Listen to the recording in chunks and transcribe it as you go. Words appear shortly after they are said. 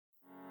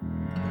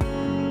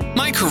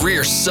My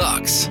career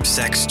sucks.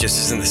 Sex just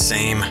isn't the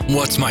same.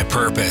 What's my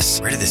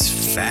purpose? Where did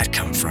this fat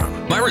come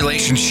from? My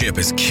relationship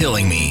is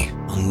killing me.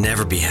 I'll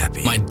never be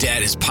happy. My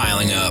debt is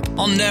piling up.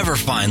 I'll never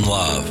find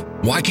love.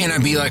 Why can't I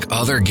be like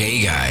other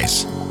gay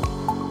guys?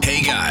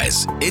 Hey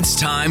guys, it's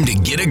time to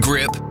get a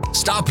grip,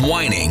 stop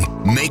whining,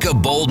 make a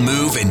bold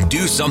move, and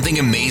do something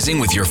amazing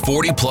with your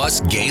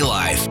 40-plus gay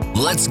life.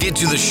 Let's get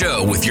to the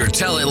show with your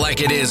Tell It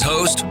Like It Is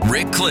host,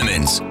 Rick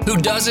Clemens, who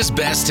does his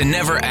best to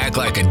never act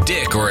like a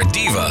dick or a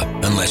diva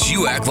unless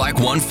you act like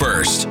one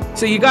first.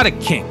 So you got a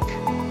kink,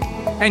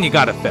 and you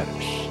got a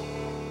fetish,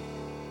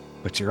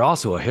 but you're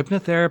also a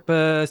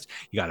hypnotherapist,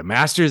 you got a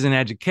master's in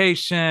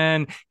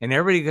education, and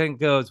everybody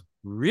goes,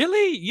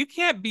 really? You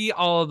can't be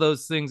all of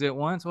those things at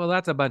once? Well,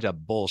 that's a bunch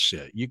of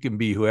bullshit. You can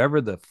be whoever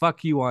the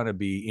fuck you want to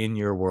be in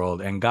your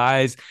world. And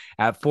guys,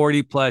 at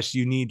 40 plus,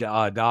 you need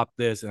to adopt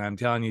this. And I'm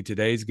telling you,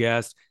 today's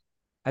guest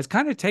has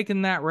kind of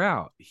taken that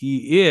route.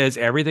 He is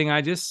everything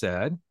I just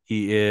said.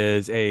 He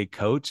is a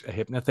coach, a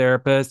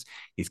hypnotherapist.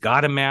 He's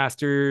got a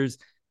master's.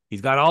 He's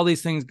got all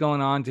these things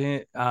going on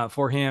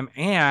for him.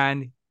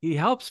 And he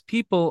helps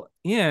people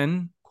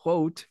in,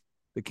 quote,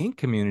 the kink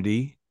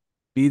community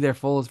be their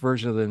fullest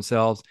version of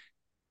themselves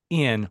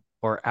in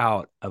or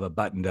out of a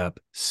buttoned up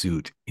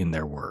suit in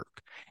their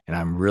work. And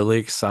I'm really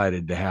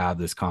excited to have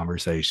this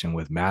conversation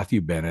with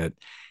Matthew Bennett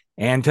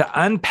and to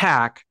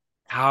unpack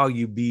how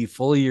you be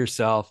fully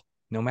yourself,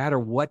 no matter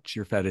what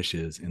your fetish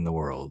is in the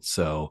world.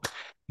 So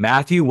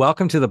Matthew,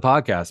 welcome to the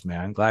podcast,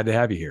 man. Glad to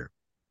have you here.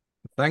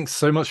 Thanks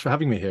so much for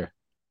having me here.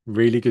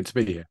 Really good to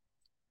be here.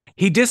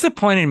 He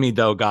disappointed me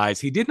though,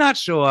 guys. He did not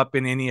show up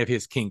in any of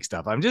his kink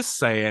stuff. I'm just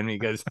saying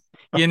because,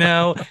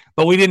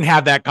 but we didn't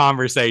have that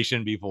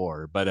conversation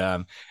before.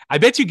 But I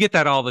bet you get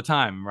that all the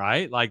time,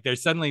 right? Like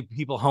there's suddenly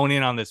people hone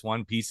in on this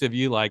one piece of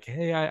you like,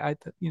 hey, I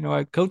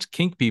coach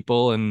kink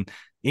people and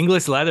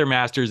English Leather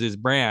Masters is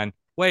brand.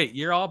 Wait,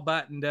 you're all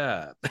buttoned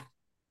up.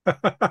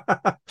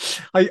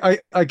 I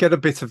get a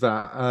bit of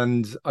that,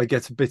 and I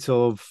get a bit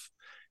of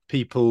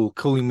people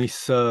calling me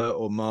sir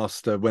or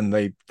master when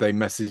they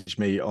message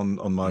me on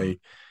my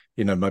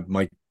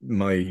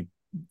my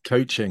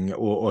coaching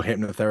or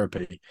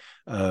hypnotherapy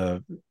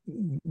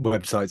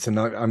websites, and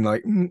I'm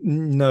like,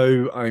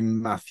 no,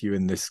 I'm Matthew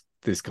in this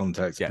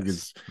context. Yes.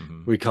 Because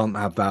we can't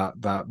have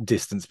that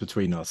distance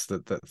between us,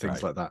 that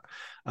things right. Like that.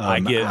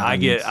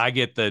 I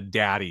get the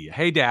daddy.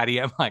 Hey daddy.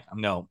 I'm like,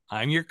 no,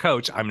 I'm your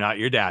coach. I'm not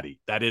your daddy.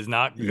 That is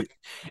not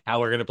how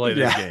we're gonna play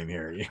this game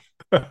here.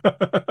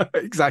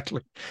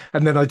 Exactly.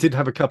 And then I did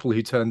have a couple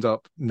who turned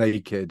up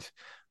naked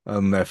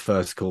on their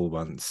first call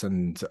once,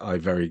 and I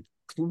very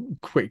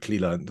quickly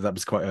learned that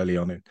was quite early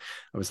on.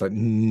 I was like,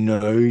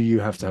 no, you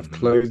have to have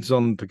clothes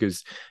on,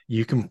 because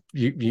you can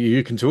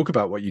talk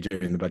about what you do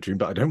in the bedroom,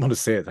 but I don't want to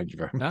see it. Thank you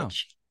very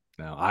much.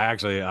 No, I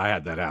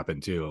had that happen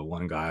too.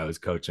 One guy I was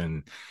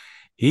coaching,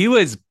 he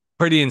was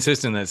pretty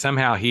insistent that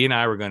somehow he and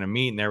I were going to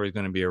meet and there was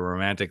going to be a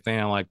romantic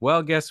thing. I'm like,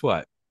 well, guess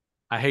what?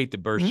 I hate to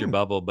burst your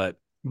bubble, but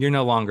you're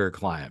no longer a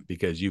client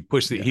because he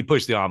pushed the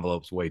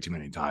envelopes way too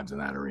many times in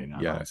that arena.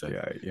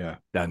 Yeah.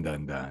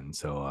 Done.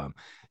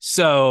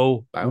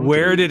 So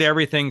where did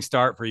everything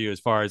start for you as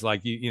far as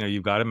like,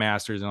 you've got a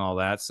master's and all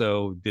that.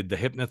 So did the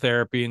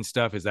hypnotherapy and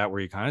stuff, is that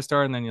where you kind of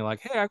started? And then you're like,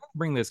 hey, I can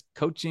bring this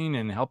coaching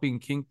and helping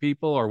kink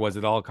people, or was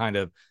it all kind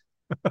of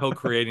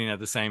co-creating at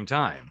the same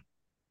time?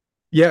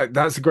 Yeah,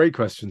 that's a great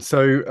question.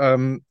 So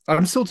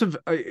I'm sort of...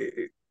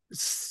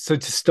 So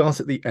to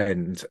start at the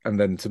end and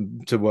then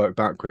to work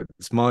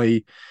backwards,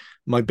 my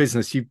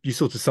business, you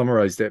sort of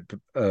summarized it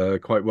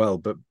quite well,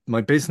 but my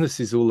business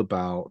is all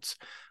about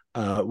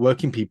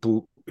working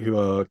people who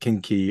are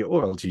kinky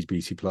or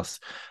LGBT plus,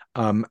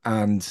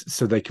 and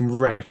so they can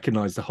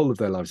recognize the whole of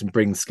their lives and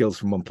bring skills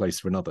from one place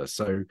to another.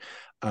 So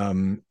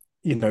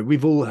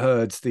we've all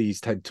heard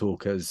these TED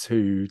talkers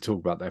who talk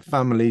about their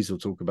families or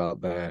talk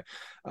about their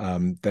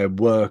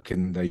work,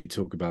 and they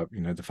talk about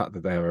the fact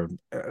that they're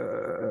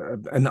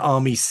an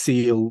Army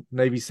SEAL,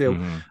 Navy SEAL,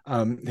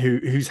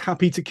 who's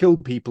happy to kill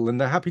people,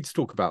 and they're happy to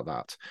talk about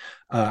that,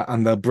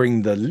 and they'll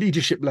bring the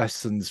leadership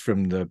lessons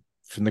from the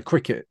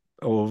cricket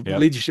or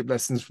leadership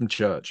lessons from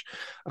church,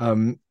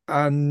 and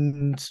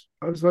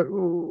I was like,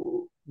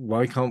 well,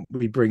 why can't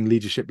we bring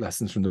leadership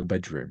lessons from the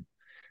bedroom,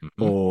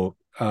 or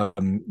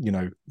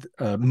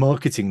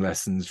marketing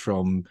lessons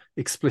from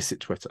explicit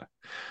Twitter,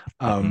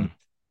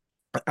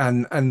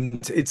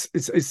 and it's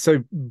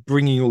so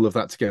bringing all of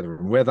that together.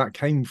 And where that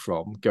came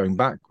from, going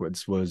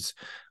backwards, was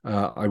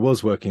I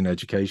was working in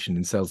education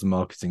in sales and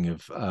marketing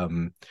of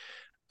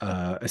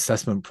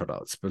assessment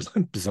products, but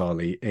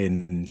bizarrely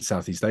in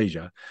Southeast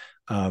Asia,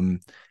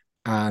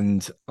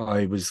 and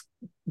I was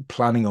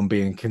planning on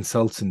being a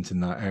consultant in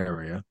that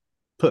area,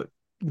 but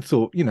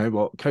thought,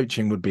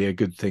 coaching would be a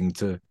good thing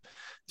to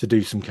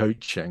do some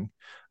coaching,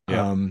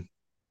 for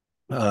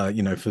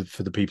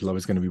the people I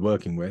was going to be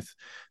working with.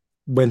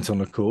 Went on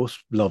a course,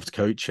 loved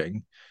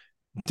coaching,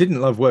 didn't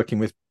love working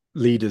with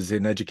leaders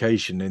in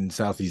education in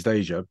Southeast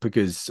Asia,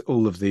 because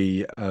all of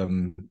the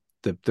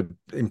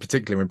in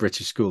particular in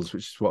British schools,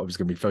 which is what I was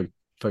going to be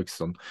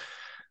focused on,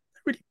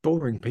 really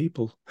boring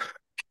people.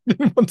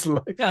 Didn't want to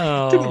like, didn't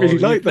Oh, really you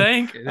like them.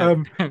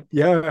 think?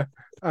 Yeah,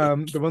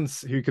 the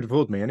ones who could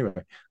afford me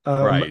anyway.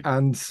 Right.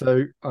 And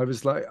so I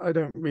was like, I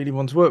don't really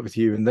want to work with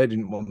you, and they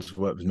didn't want to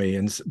work with me.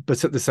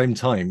 But at the same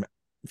time,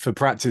 for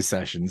practice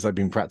sessions, I've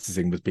been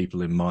practicing with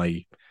people in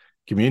my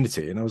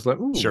community, and I was like,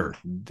 oh, Sure.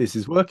 this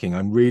is working.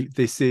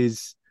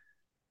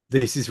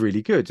 This is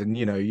really good. And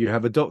you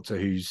have a doctor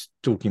who's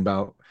talking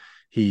about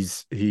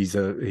he's a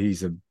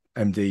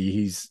MD,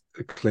 he's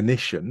a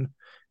clinician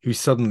who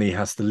suddenly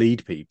has to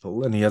lead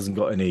people, and he hasn't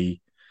got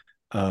any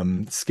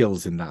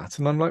skills in that.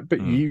 And I'm like, but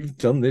Mm, you've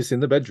done this in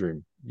the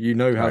bedroom, you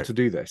know how right. to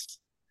do this.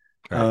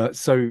 Right.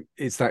 So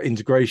it's that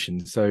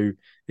integration. So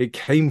it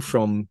came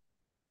from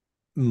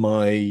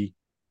my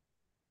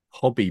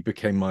hobby,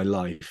 became my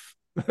life,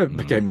 Hmm.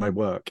 became my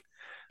work.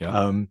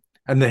 Yeah.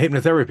 And the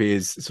hypnotherapy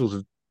is sort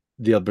of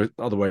the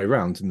other way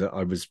around, in that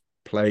I was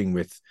playing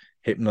with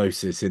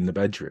hypnosis in the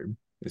bedroom.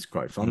 It's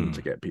quite fun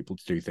to Mm, get people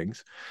to do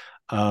things.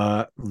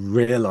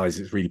 Realize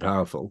it's really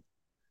powerful.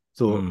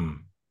 Thought, mm.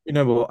 you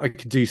know what, I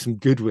could do some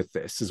good with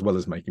this as well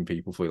as making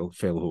people feel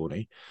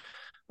horny.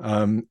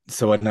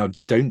 So I now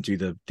don't do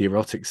the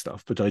erotic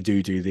stuff, but I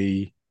do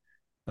the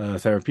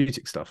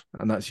therapeutic stuff,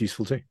 and that's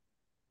useful too.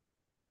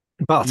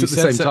 But You at the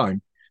said same so.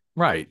 time,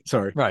 Right.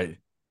 sorry. Right.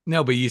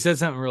 No, but you said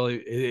something really,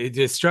 it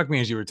just struck me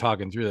as you were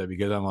talking through that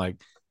because I'm like,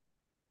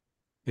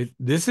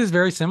 this is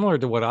very similar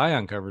to what I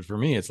uncovered for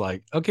me. It's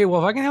like, okay,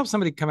 well, if I can help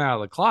somebody come out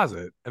of the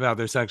closet about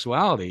their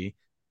sexuality,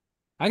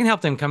 I can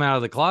help them come out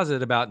of the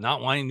closet about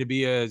not wanting to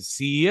be a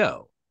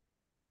CEO,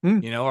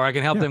 Mm, or I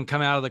can help yeah. them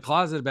come out of the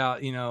closet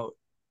about,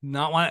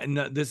 not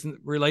wanting this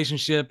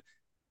relationship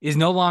is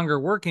no longer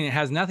working. It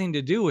has nothing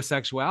to do with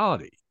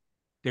sexuality.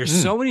 There's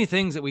Mm, so many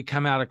things that we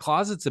come out of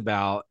closets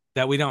about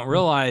that we don't mm.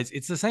 realize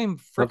it's the same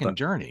Love freaking that.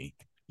 journey,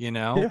 you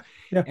know? Yeah,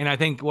 yeah. And I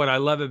think what I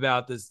love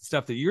about this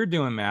stuff that you're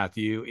doing,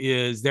 Matthew,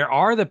 is there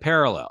are the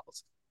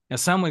parallels. Now,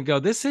 some would go,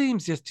 this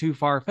seems just too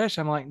far fetched.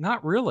 I'm like,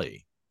 not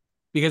really.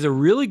 Because a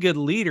really good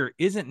leader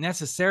isn't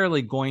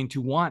necessarily going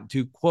to want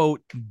to,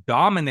 quote,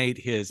 dominate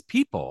his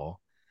people,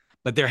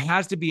 but there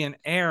has to be an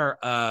air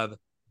of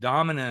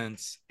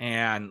dominance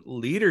and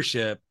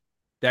leadership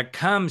that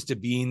comes to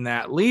being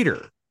that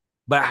leader.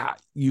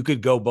 But you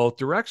could go both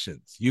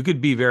directions. You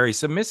could be very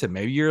submissive.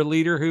 Maybe you're a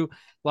leader who,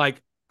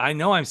 like, I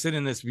know I'm sitting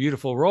in this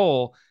beautiful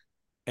role,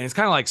 and it's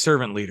kind of like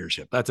servant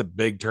leadership. That's a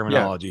big Yeah,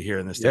 terminology here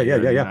in the yeah, state yeah,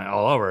 yeah, and yeah.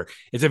 all over.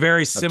 It's a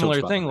very I've talked similar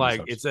about thing. that many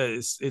Like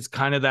times. it's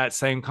kind of that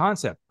same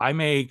concept. I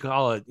may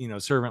call it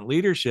servant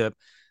leadership,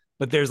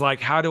 but there's like,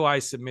 how do I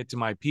submit to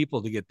my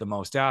people to get the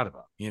most out of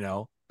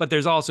them? But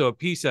there's also a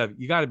piece of,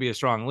 you got to be a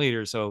strong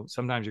leader, so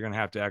sometimes you're going to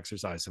have to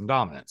exercise some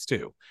dominance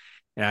too.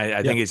 And I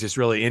Yeah. think it's just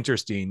really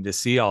interesting to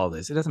see all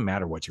this. It doesn't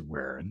matter what you're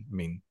wearing. I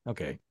mean,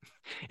 okay,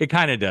 it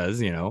kind of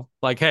does,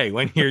 like, hey,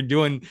 when you're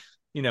doing,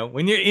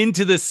 when you're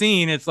into the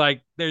scene, it's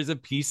like there's a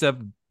piece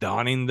of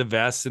donning the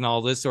vest and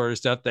all this sort of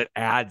stuff that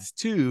adds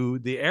to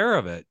the air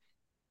of it.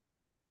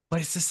 But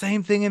it's the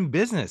same thing in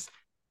business.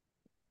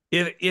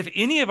 If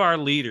any of our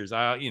leaders,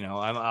 I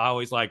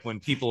always like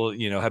when people,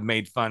 have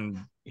made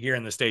fun here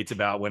in the States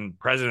about when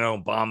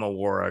President Obama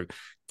wore a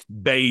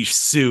beige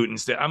suit and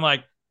stuff. I'm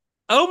like,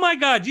 oh my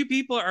God, you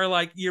people are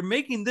like, you're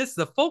making this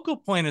the focal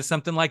point of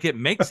something, like it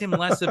makes him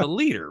less of a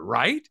leader,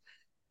 right?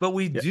 But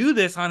we Yeah. do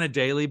this on a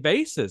daily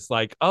basis.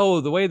 Like,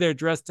 oh, the way they're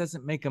dressed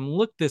doesn't make them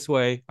look this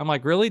way. I'm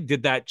like, really?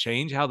 Did that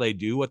change how they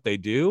do what they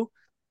do?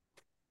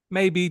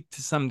 Maybe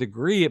to some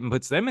degree, it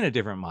puts them in a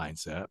different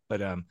mindset.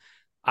 But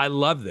I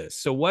love this.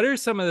 So, what are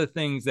some of the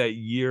things that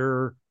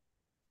your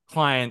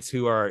clients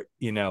who are,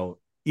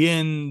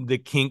 in the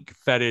kink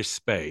fetish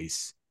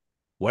space,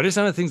 what are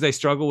some of the things they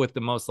struggle with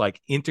the most,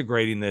 like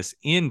integrating this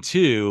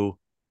into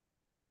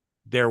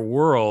their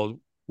world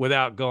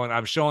without going,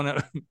 I'm showing up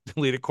to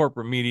lead a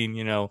corporate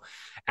meeting,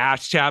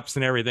 ass chaps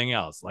and everything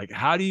else. Like,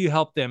 how do you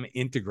help them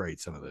integrate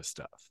some of this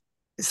stuff?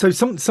 So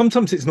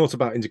sometimes it's not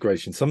about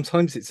integration.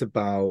 Sometimes it's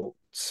about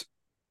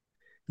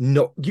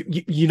not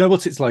you know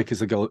what it's like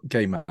as a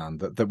gay man,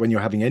 that when you're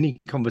having any I'm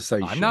not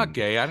conversation,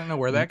 gay. I don't know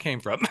where that came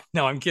from.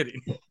 No, I'm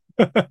kidding.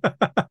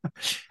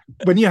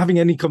 when you're having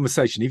any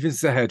conversation, even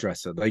as a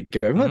hairdresser, they go,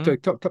 oh,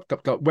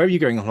 Mm-hmm. where are you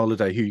going on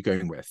holiday? Who are you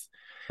going with?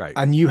 Right.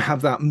 And you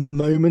have that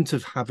moment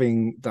of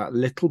having that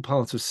little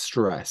part of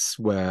stress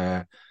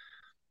where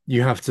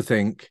you have to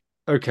think,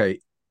 okay,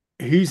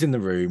 who's in the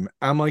room?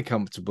 Am I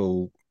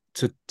comfortable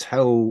to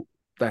tell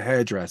the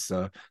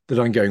hairdresser that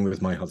I'm going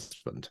with my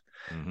husband?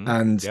 Mm-hmm.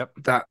 And Yep.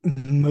 that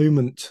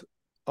moment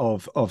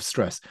of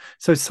stress.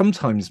 So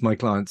sometimes my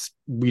clients,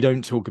 we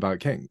don't talk about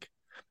kink.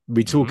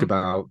 We talk Mm-hmm.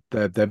 about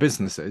their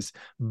businesses,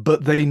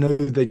 but they know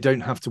they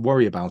don't have to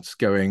worry about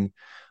going,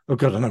 oh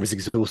God, and I was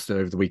exhausted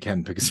over the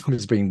weekend because I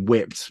was being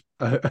whipped,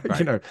 Right.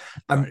 and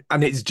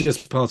Right. it's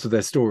just part of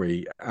their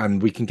story,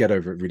 and we can get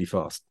over it really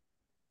fast.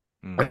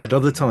 At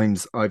other Mm-hmm.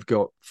 times, I've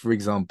got, for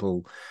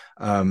example,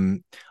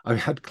 I've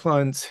had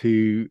clients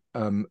who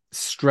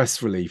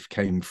stress relief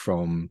came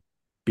from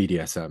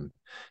BDSM.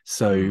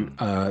 So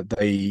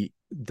Mm.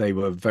 they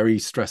were very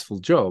stressful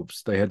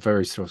jobs. They had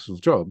very stressful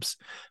jobs,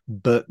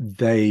 but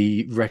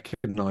they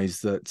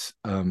recognized that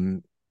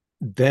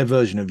their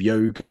version of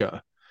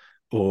yoga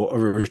or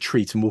a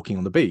retreat and walking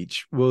on the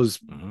beach was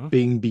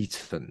being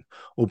beaten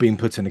or being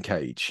put in a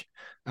cage.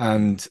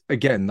 And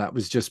again, that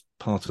was just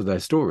part of their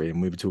story.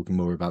 And we were talking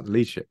more about the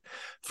leadership.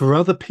 For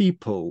other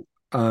people,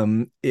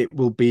 it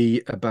will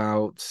be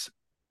about,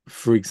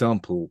 for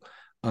example,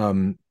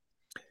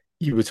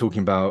 you were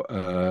talking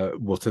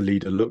about what a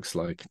leader looks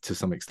like to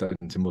some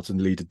extent and what a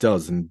leader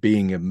does, and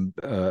being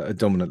a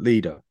dominant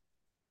leader.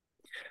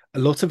 A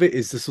lot of it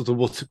is the sort of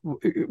what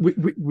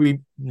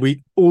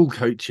we all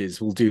coaches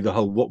will do the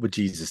whole "what would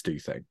Jesus do"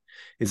 thing.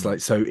 It's like,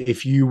 so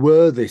if you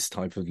were this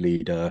type of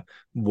leader,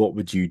 what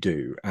would you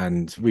do?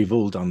 And we've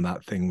all done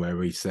that thing where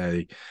we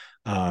say,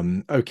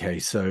 okay,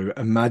 so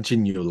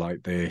imagine you're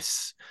like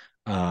this,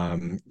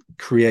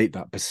 create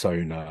that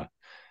persona,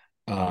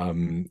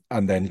 and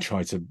then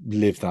try to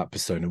live that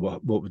persona.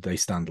 What would they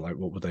stand like?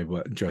 What would they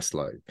dress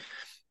like?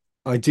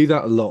 I do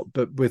that a lot,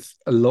 but with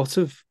a lot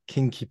of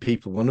kinky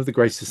people, one of the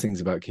greatest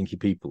things about kinky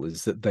people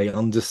is that they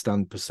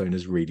understand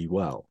personas really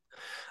well,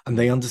 and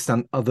they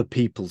understand other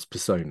people's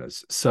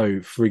personas. So,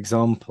 for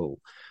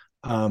example,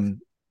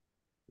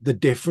 the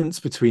difference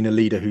between a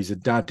leader who's a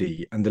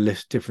daddy and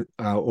the different,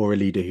 or a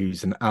leader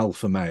who's an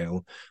alpha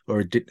male,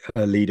 or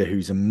a leader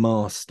who's a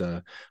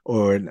master,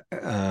 or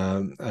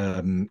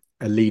a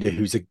leader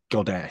who's a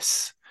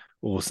goddess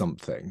or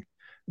something.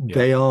 Yeah.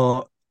 They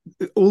are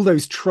all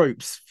those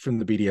tropes from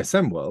the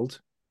BDSM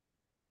world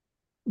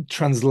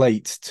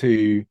translate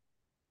to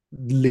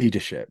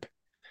leadership.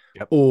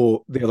 Yep.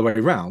 Or the other way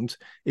around,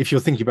 if you're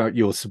thinking about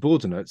your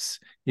subordinates,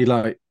 you're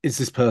like, is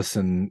this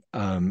person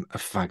a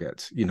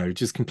faggot,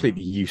 just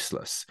completely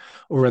useless?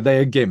 Or are they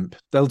a gimp?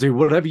 They'll do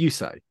whatever you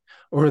say.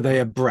 Or are they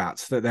a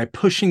brat that they're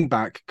pushing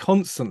back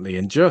constantly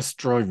and just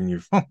driving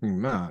you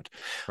fucking mad?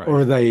 Right.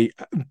 Or are they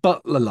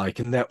butler-like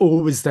and they're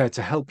always there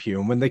to help you?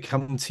 And when they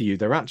come to you,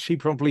 they're actually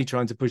probably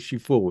trying to push you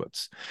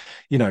forwards,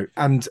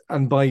 and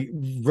by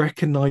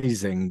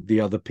recognizing the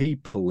other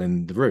people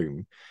in the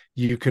room,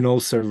 you can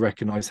also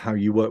recognize how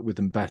you work with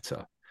them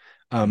better.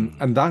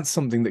 And that's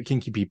something that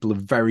kinky people are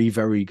very,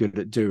 very good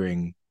at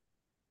doing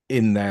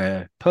in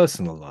their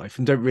personal life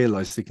and don't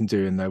realize they can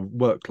do in their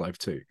work life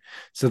too.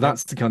 So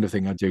that's the kind of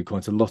thing I do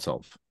quite a lot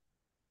of.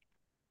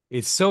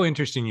 It's so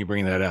interesting you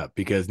bring that up,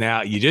 because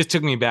now you just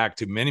took me back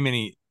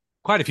to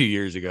quite a few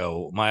years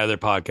ago, my other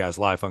podcast,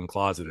 Life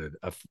Uncloseted.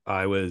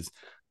 I was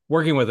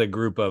working with a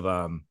group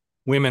of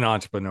women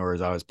entrepreneurs.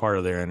 I was part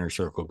of their inner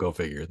circle, go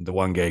figure, the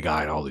one gay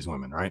guy and all these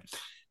women, right?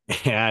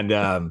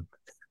 And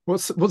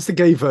what's the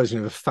gay version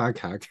of a fag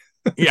hag?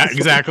 Yeah,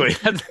 exactly.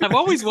 I've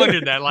always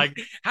wondered that. Like,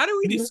 how do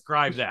we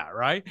describe that,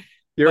 right?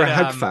 You're a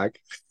hag fag.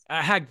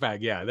 A hag fag,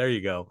 yeah, there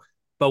you go.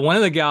 But one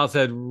of the gals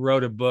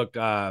wrote a book,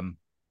 a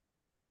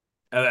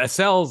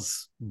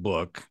sales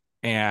book,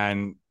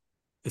 and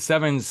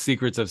 7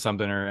 Secrets of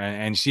something,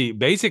 and she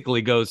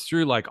basically goes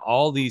through like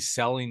all these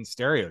selling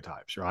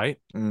stereotypes, right?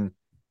 And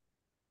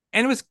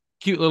it was a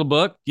cute little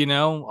book,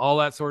 all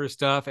that sort of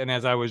stuff. And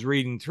as I was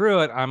reading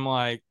through it, I'm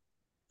like,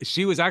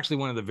 she was actually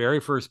one of the very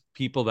first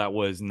people that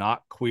was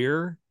not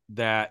queer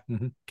that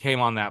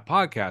came on that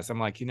podcast. I'm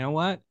like, you know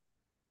what?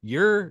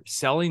 Your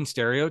selling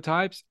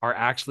stereotypes are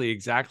actually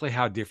exactly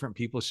how different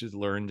people should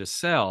learn to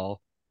sell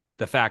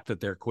the fact that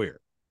they're queer.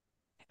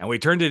 And we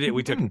took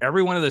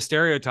every one of the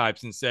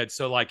stereotypes and said,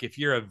 so like, if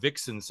you're a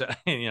vixen,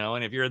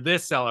 and if you're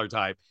this seller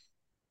type,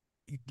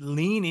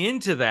 lean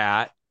into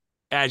that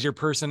as your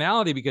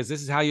personality, because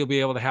this is how you'll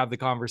be able to have the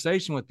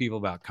conversation with people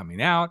about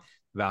coming out,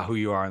 about who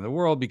you are in the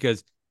world,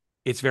 because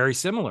it's very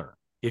similar.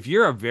 If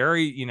you're a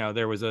very,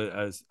 there was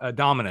a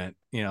dominant,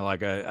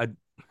 I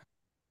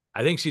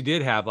think she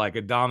did have like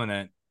a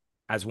dominant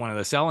as one of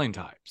the selling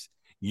types.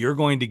 You're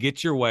going to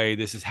get your way.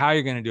 This is how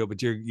you're going to do it.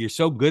 But you're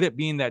so good at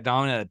being that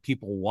dominant that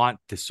people want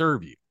to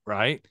serve you,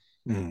 right?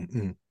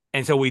 Mm-hmm.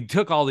 And so we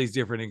took all these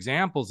different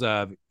examples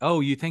of,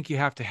 oh, you think you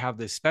have to have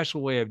this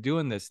special way of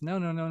doing this?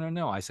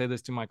 No. I say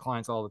this to my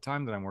clients all the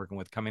time that I'm working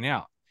with coming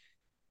out.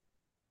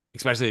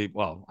 Especially,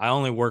 well, I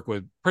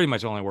pretty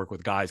much only work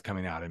with guys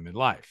coming out in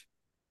midlife.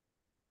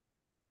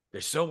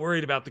 They're so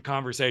worried about the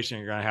conversation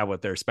you're going to have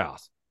with their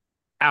spouse.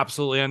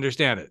 Absolutely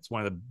understand it. It's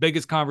one of the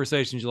biggest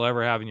conversations you'll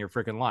ever have in your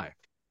freaking life.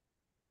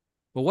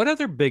 But what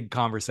other big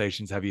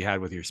conversations have you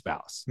had with your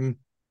spouse?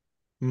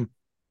 And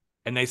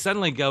they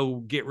suddenly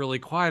get really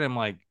quiet. I'm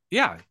like,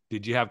 yeah,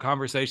 did you have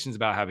conversations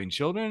about having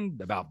children,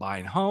 about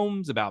buying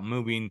homes, about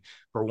moving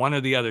for one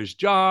of the other's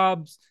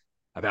jobs,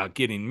 about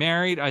getting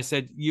married? I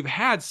said, you've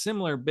had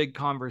similar big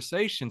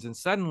conversations, and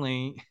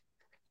suddenly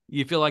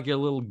you feel like you're a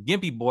little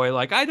gimpy boy,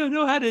 like, I don't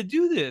know how to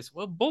do this.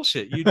 Well,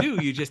 bullshit, you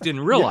do. You just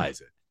didn't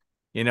realize it.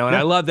 And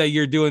I love that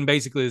you're doing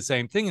basically the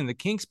same thing in the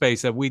kink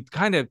space, of we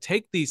kind of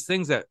take these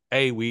things that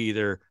we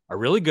either are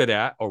really good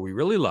at or we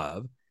really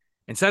love,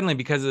 and suddenly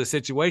because of the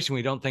situation,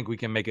 we don't think we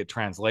can make it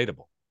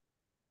translatable.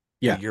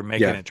 Yeah, you're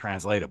making it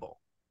translatable.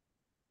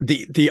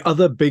 The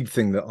other big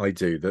thing that I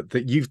do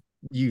that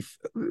you've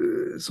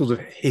sort of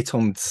hit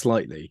on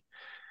slightly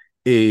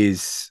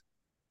is,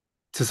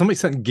 to some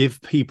extent, give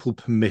people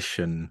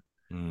permission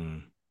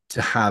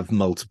to have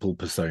multiple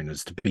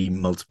personas, to be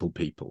multiple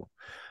people.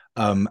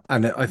 And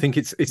I think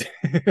it's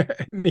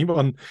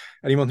anyone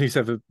who's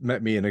ever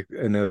met me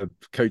in a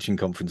coaching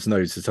conference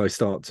knows that I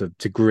start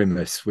to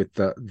grimace with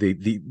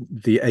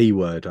the A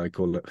word, I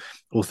call it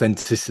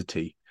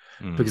authenticity,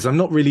 because I'm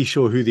not really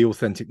sure who the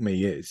authentic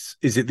me is.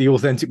 Is it the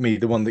authentic me,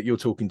 the one that you're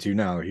talking to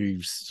now,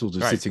 who's sort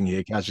of sitting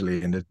here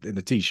casually in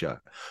a t-shirt,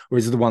 or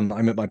is it the one that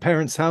I'm at my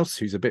parents' house,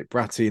 who's a bit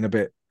bratty and a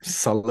bit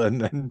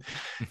sullen and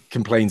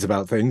complains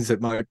about things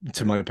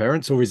to my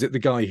parents, or is it the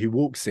guy who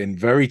walks in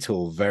very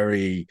tall,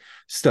 very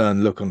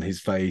stern look on his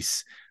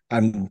face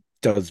and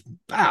does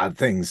bad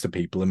things to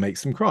people and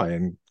makes them cry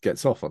and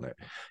gets off on it?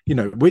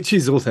 Which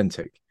is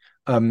authentic?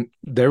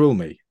 They're all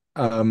me.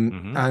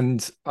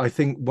 And I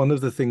think one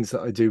of the things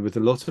that I do with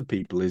a lot of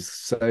people is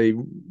say,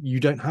 you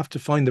don't have to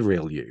find the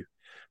real you.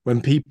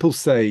 When people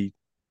say,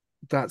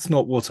 that's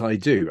not what I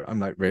do, I'm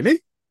like,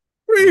 really?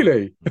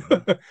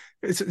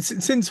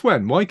 Since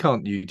when? Why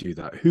can't you do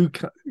that?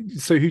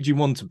 So who do you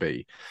want to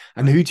be,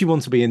 and who do you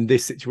want to be in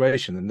this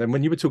situation? And then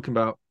when you were talking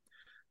about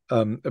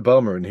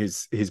Obama and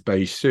his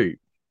beige suit,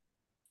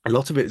 a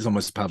lot of it is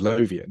almost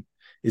Pavlovian,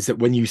 is that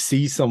when you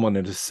see someone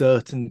in a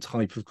certain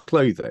type of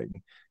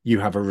clothing, you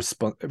have a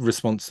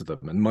response to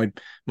them. And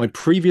my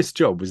previous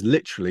job was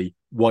literally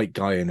white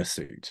guy in a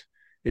suit.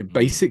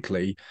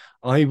 Basically,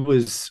 I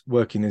was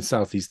working in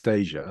Southeast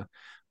Asia.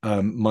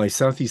 My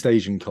Southeast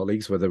Asian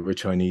colleagues, whether they were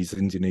Chinese,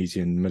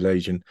 Indonesian,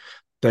 Malaysian,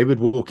 they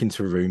would walk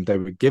into a room, they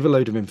would give a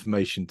load of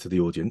information to the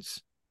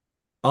audience.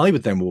 I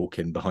would then walk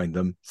in behind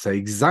them, say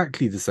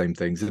exactly the same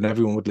things, and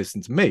everyone would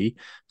listen to me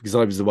because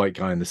I was the white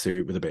guy in the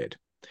suit with a beard.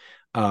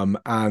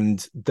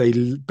 And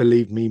they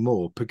believed me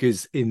more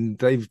because in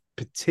the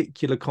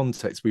particular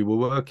context we were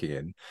working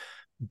in,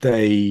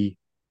 they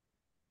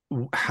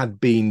had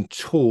been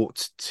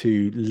taught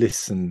to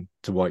listen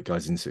to white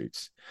guys in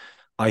suits.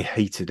 I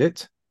hated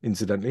it.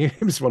 Incidentally,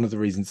 it was one of the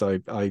reasons I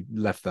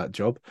left that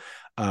job,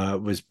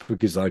 was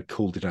because I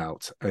called it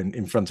out and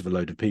in front of a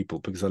load of people,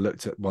 because I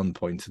looked at one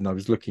point and I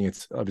was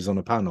on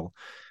a panel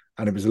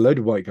and it was a load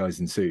of white guys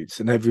in suits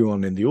and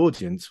everyone in the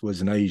audience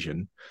was an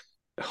Asian,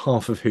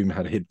 half of whom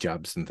had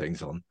hijabs and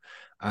things on.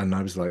 And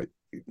I was like,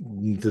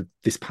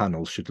 this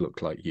panel should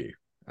look like you.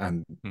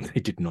 And they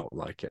did not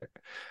like it.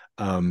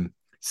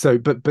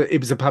 But it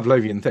was a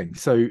Pavlovian thing.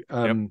 So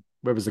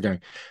where was I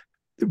going?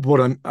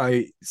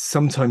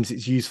 Sometimes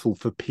it's useful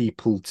for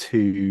people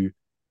to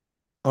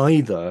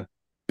either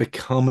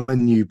become a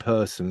new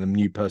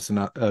person,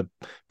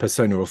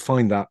 persona, or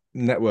find that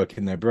network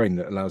in their brain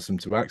that allows them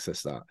to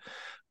access that.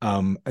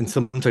 And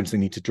sometimes they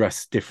need to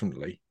dress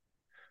differently,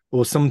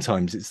 or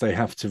sometimes it's they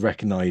have to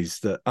recognize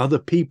that other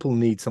people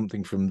need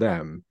something from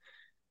them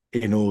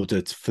in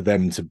order for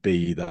them to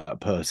be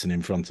that person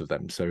in front of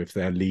them. So if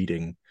they're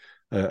leading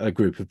a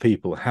group of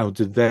people, how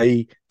do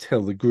they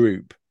tell the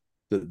group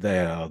that they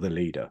are the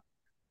leader?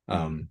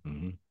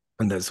 And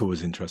that's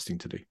always interesting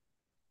to do.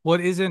 Well,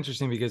 it is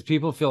interesting because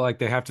people feel like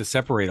they have to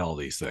separate all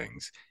these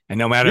things. And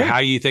no matter how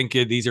you think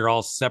these are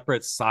all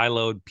separate,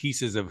 siloed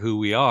pieces of who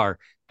we are,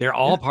 they're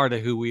all part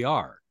of who we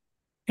are.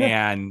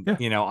 And,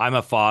 I'm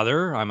a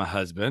father, I'm a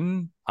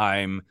husband,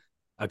 I'm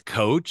a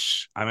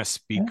coach, I'm a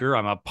speaker,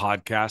 I'm a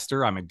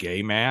podcaster, I'm a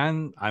gay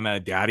man, I'm a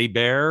daddy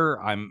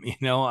bear. I'm,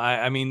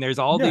 I mean, there's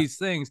all these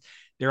things.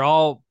 They're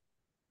all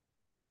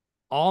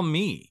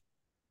me.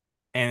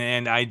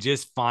 And I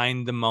just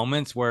find the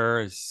moments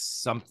where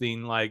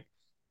something like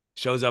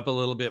shows up a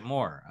little bit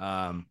more.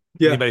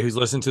 Anybody who's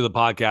listened to the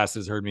podcast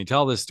has heard me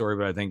tell this story,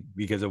 but I think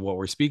because of what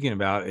we're speaking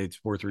about, it's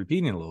worth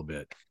repeating a little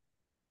bit.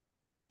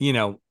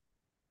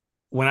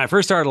 When I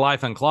first started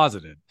Life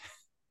Uncloseted,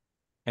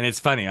 and it's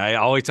funny, I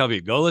always tell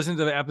people, go listen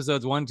to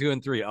episodes 1, 2,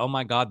 and 3. Oh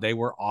my God, they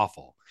were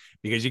awful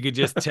because you could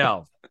just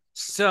tell.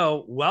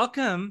 So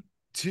welcome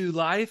to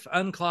Life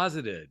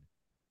Uncloseted.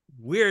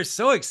 We're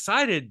so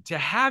excited to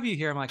have you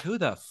here. I'm like, who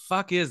the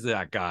fuck is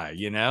that guy?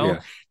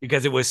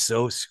 Because it was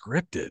so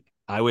scripted.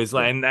 I was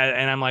like, and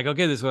I'm like,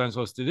 okay, this is what I'm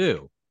supposed to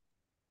do.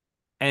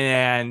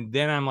 And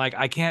then I'm like,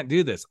 I can't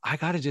do this. I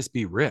got to just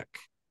be Rick.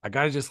 I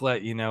got to just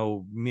let,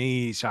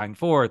 me shine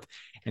forth.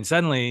 And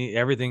suddenly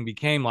everything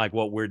became like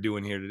what we're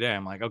doing here today.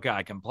 I'm like, okay,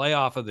 I can play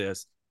off of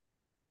this.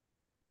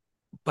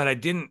 But I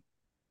didn't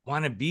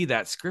want to be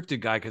that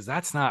scripted guy because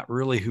that's not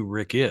really who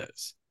Rick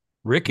is.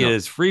 Rick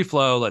is free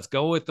flow. Let's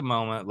go with the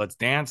moment. Let's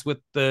dance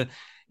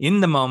in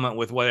the moment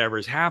with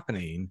whatever's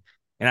happening.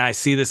 And I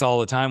see this all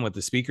the time with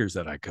the speakers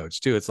that I coach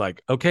too. It's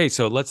like, okay,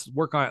 so let's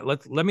work on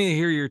it. Let me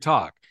hear your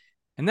talk.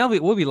 And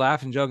we'll be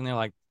laughing, joking. They're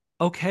like,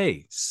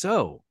 okay,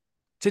 so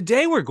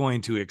today we're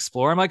going to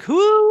explore. I'm like,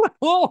 who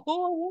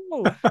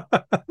is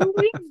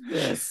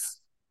this?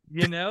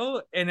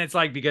 And it's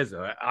like, because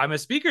I'm a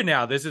speaker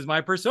now, this is my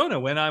persona.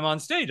 When I'm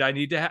on stage, I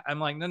need to I'm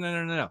like,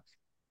 no.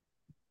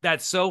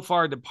 That's so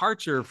far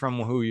departure from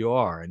who you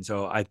are. And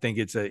so I think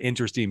it's an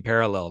interesting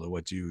parallel to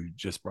what you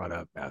just brought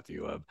up,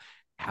 Matthew, of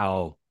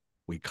how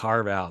we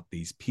carve out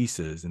these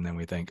pieces and then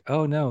we think,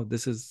 oh no,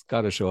 this has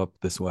got to show up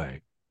this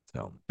way.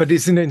 So, But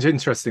isn't it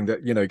interesting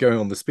that, going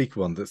on the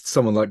speaker one, that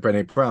someone like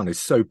Brené Brown is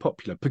so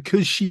popular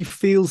because she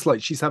feels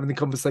like she's having the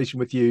conversation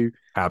with you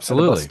at a bus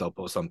absolutely. stop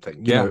or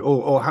something, Yeah.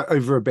 or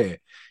over a beer.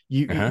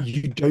 You Uh-huh.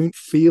 you don't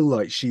feel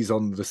like she's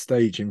on the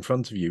stage in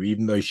front of you,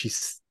 even though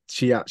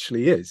she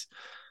actually is.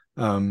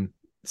 Um,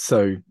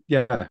 so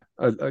yeah,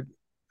 I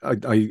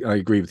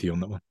agree with you on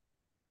that one.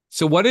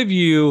 So, what have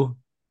you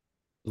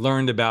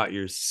learned about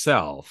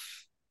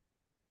yourself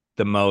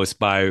the most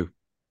by,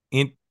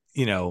 in,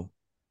 you know,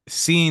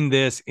 seeing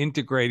this,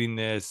 integrating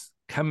this,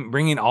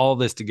 bringing all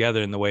this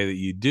together in the way that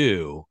you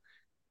do?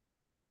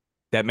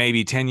 That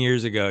maybe 10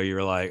 years ago you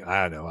were like,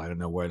 I don't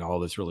know when all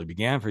this really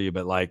began for you,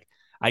 but like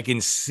I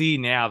can see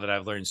now that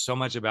I've learned so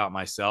much about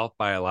myself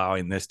by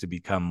allowing this to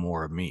become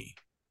more of me.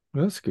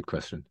 Well, that's a good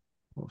question.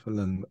 What have I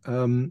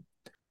learned?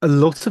 A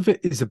lot of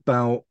it is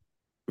about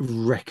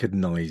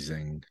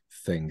recognizing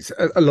things.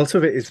 A lot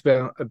of it is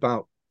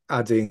about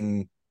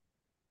adding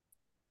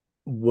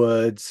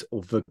words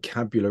or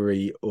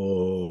vocabulary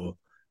or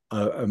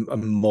a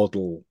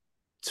model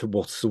to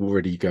what's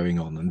already going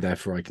on, and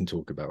therefore I can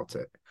talk about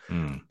it.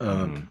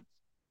 Mm-hmm.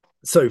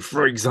 So,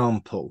 for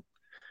example,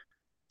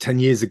 10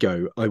 years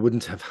ago, I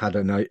wouldn't have had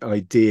an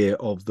idea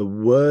of the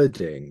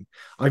wording.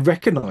 I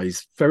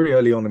recognized very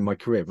early on in my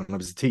career when I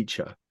was a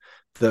teacher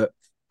that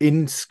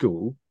in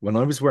school, when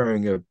I was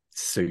wearing a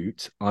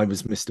suit, I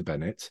was Mr.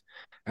 Bennett.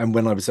 And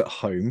when I was at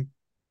home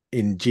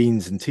in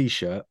jeans and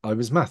t-shirt, I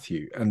was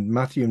Matthew. And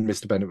Matthew and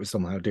Mr. Bennett were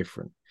somehow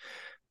different.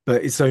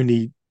 But it's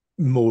only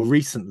more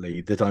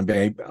recently that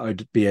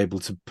I'd be able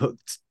to put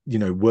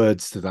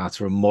words to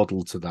that or a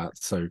model to that.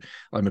 So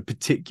I'm a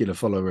particular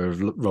follower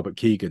of Robert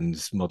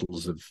Keegan's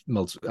models of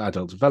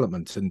adult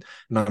development, and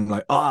I'm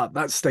like,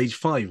 that's stage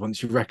 5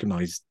 once you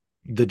recognize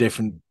the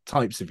different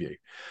types of you.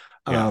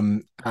 Yeah.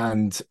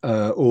 And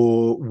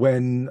or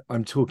when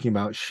I'm talking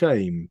about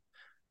shame,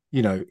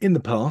 in the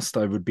past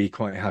I would be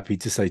quite happy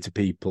to say to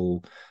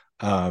people,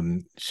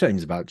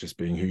 shame's about just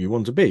being who you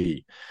want to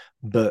be.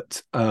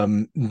 But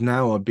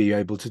now I'd be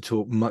able to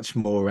talk much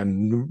more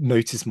and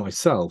notice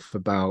myself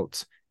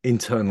about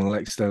internal,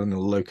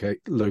 external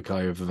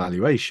loci of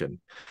evaluation,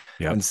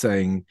 Yep. and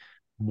saying,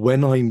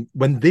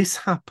 when this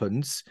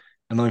happens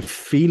and I'm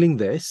feeling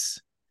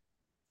this,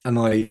 and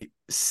I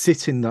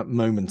sit in that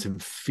moment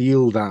and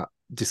feel that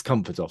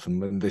discomfort often,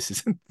 when this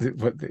is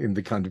in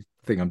the kind of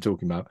thing I'm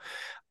talking about,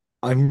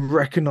 I'm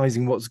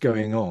recognizing what's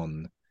going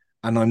on,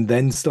 and I'm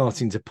then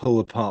starting to pull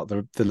apart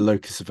the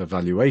locus of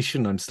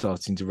evaluation. I'm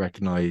starting to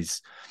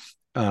recognize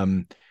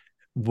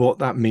what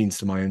that means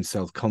to my own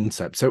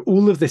self-concept. So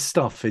all of this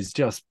stuff is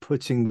just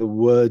putting the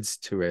words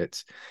to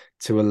it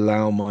to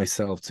allow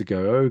myself to go,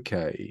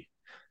 okay,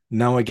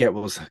 now I get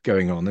what's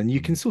going on. And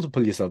you can sort of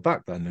pull yourself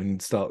back then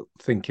and start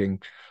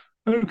thinking,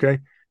 okay,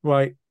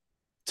 right,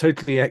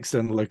 totally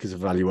external locus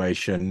of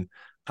evaluation.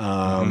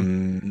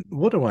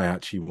 What do I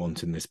actually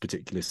want in this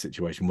particular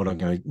situation? What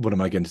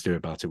am I going to do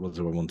about it? What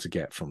do I want to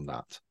get from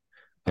that?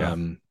 Yeah.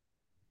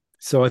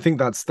 So I think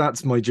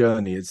that's my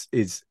journey,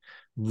 is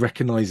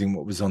recognizing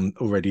what was on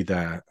already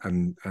there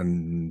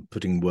and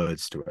putting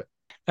words to it.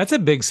 That's a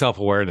big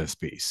self-awareness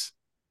piece.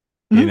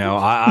 Mm-hmm.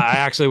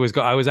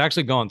 I was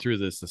actually going through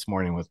this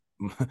morning with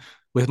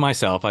with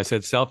myself. I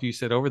said, "Self, you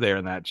sit over there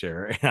in that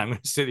chair, and I'm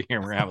going to sit here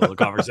and we're having a little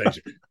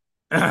conversation."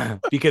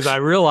 Because I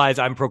realize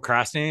I'm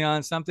procrastinating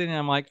on something, and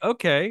I'm like,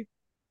 okay,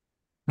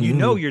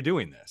 you're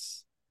doing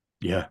this.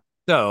 Yeah.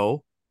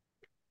 So,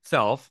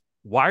 self,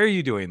 why are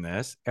you doing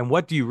this? And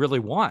what do you really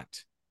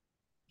want?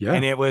 Yeah.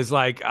 And it was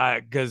like,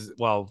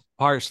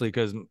 partially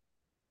because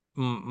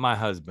my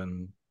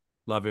husband,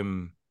 love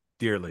him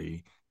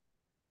dearly,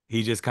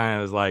 he just kind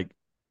of was like,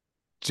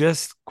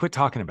 just quit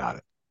talking about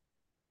it.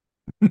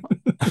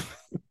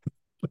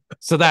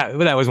 So that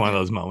was one of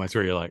those moments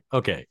where you're like,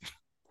 okay.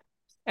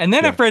 And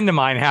then a Yeah. friend of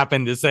mine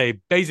happened to say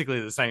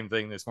basically the same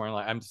thing this morning.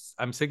 Like,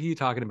 I'm sick of you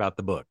talking about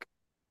the book.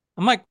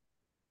 I'm like,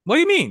 what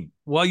do you mean?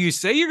 Well, you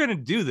say you're going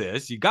to do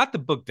this. You got the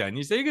book done.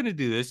 You say you're going to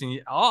do this,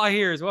 and all I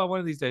hear is, well, one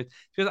of these days,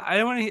 because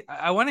I want to.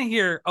 I want to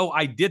hear. Oh,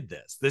 I did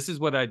this. This is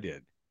what I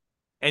did.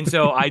 And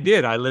so I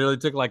did. I literally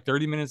took like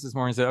 30 minutes this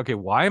morning and said, okay,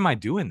 why am I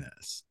doing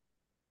this?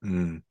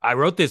 I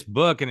wrote this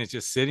book and it's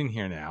just sitting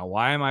here now.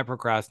 Why am I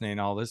procrastinating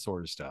all this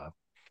sort of stuff?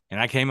 And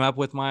I came up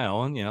with my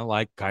own,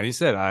 like Kylie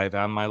said, I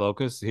found my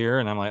locus here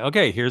and I'm like,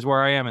 okay, here's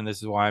where I am. And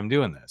this is why I'm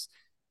doing this.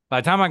 By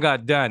the time I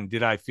got done,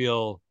 did I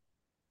feel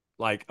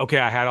like, okay,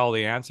 I had all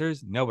the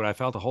answers? No, but I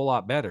felt a whole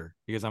lot better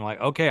because I'm like,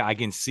 okay, I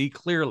can see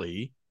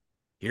clearly.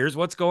 Here's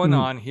what's going Mm.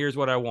 on. Here's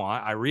what I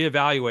want. I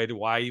reevaluated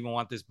why I even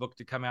want this book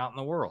to come out in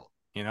the world.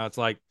 It's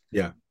like,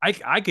 Yeah.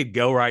 I could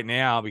go right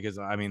now because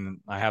I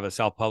have a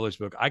self-published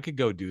book. I could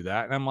go do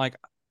that. And I'm like,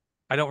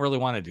 I don't really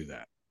want to do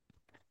that.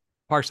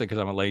 Partially because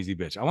I'm a lazy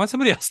bitch. I want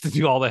somebody else to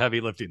do all the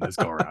heavy lifting this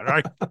go around,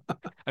 right?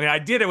 I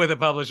did it with a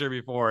publisher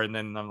before, and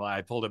then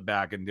I pulled it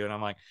back and do it.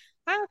 I'm like,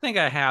 I don't think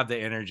I have the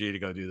energy to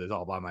go do this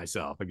all by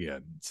myself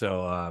again.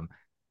 So,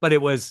 but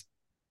it was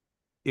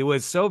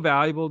so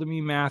valuable to me,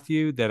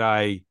 Matthew, that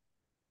I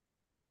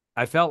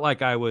felt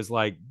like I was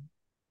like,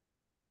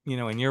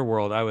 in your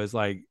world, I was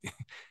like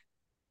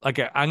like,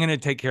 I'm going to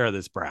take care of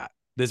this brat.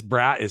 This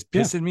brat is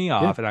Yeah. pissing me Yeah.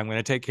 off, and I'm going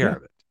to take care Yeah.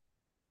 of it.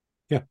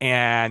 Yeah.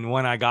 And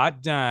when I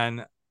got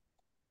done,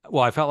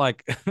 well, I felt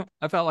like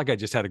I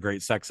just had a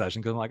great sex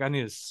session, because I'm like, I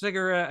need a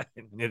cigarette,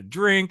 I need a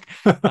drink.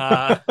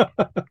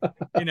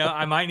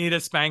 I might need a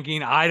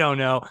spanking. I don't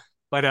know.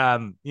 But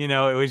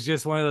it was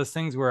just one of those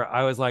things where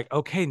I was like,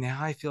 okay,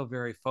 now I feel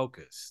very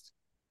focused.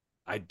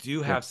 I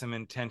do have some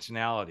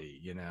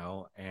intentionality,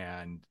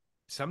 and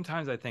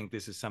sometimes I think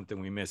this is something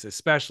we miss,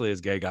 especially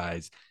as gay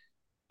guys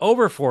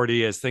over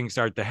 40. As things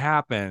start to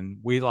happen,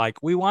 we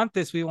want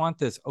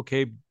this.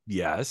 Okay,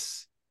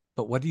 yes,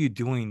 but what are you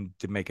doing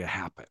to make it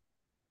happen?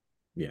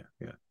 Yeah.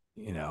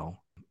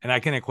 And I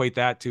can equate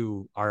that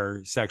to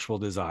our sexual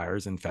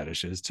desires and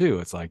fetishes too.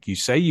 It's like, you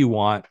say you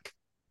want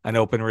an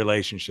open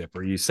relationship,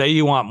 or you say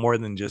you want more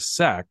than just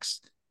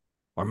sex,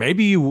 or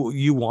maybe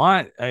you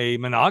want a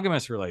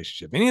monogamous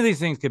relationship. Any of these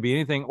things could be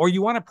anything, or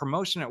you want a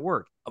promotion at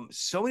work.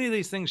 So many of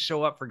these things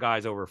show up for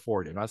guys over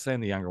 40. I'm not saying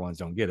the younger ones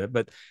don't get it,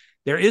 but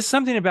there is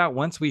something about,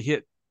 once we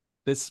hit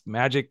this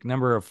magic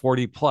number of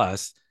 40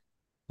 plus,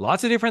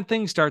 lots of different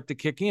things start to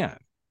kick in.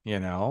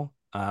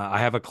 I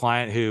have a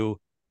client who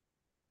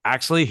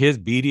actually, his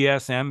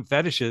BDSM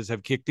fetishes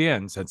have kicked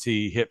in since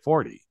he hit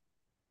 40.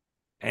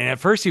 And at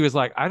first he was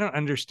like, I don't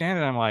understand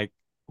it. I'm like,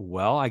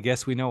 well, I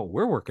guess we know what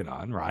we're working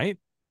on, right?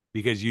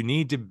 Because you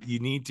need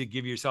to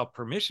give yourself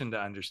permission to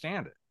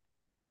understand it.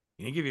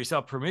 You need to give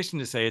yourself permission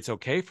to say, it's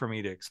okay for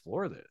me to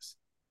explore this.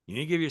 You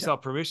need to give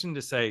yourself permission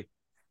to say,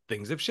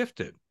 things have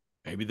shifted.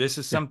 Maybe this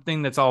is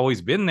something that's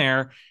always been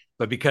there,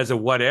 but because of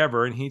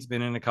whatever, and he's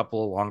been in a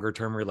couple of longer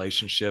term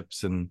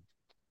relationships, and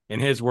in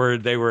his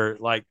word, they were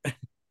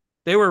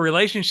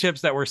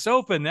relationships that were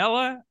so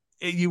vanilla,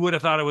 you would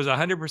have thought it was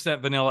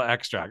 100% vanilla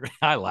extract.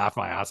 I laughed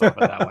my ass off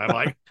at that one. I'm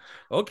like,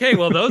 okay,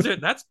 well,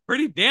 that's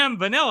pretty damn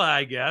vanilla,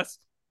 I guess.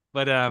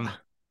 But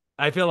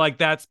I feel like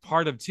that's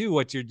part of too,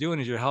 what you're doing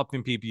is you're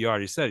helping people. You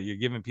already said it, you're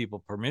giving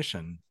people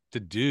permission to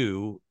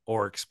do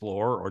or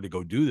explore or to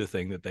go do the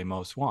thing that they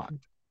most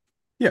want.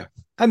 Yeah.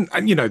 And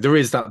there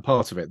is that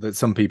part of it that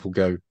some people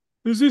go,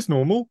 is this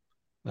normal?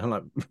 And I'm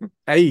like,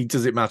 A,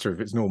 does it matter if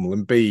it's normal?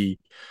 And B,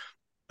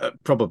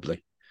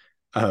 probably.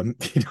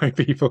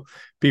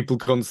 People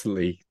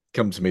constantly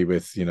come to me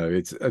with,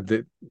 it's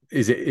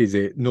is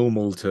it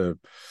normal to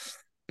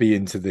be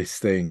into this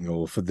thing,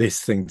 or for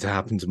this thing to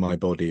happen to my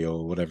body,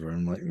 or whatever?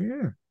 I'm like,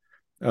 yeah.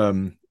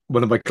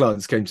 One of my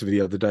clients came to me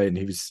the other day, and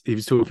he was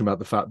talking about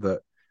the fact that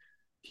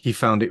he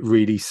found it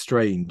really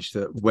strange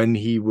that when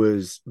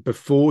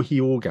before he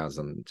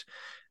orgasmed,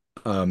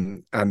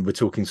 and we're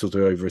talking sort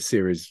of over a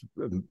series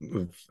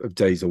of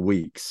days or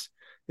weeks,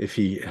 if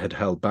he had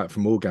held back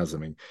from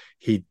orgasming,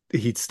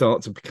 he'd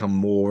start to become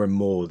more and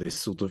more this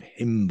sort of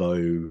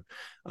himbo,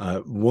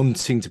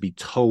 wanting to be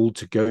told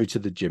to go to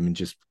the gym and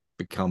just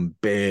become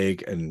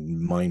big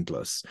and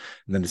mindless.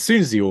 And then as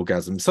soon as he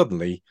orgasmed,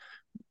 suddenly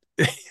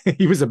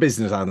he was a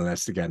business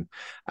analyst again,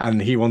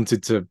 and he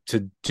wanted to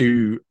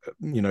do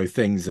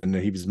things, and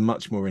he was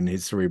much more in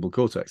his cerebral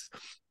cortex.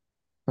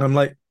 And I'm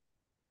like,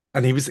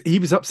 and he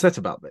was upset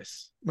about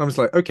this. And I was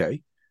like,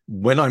 okay.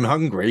 When I'm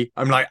hungry,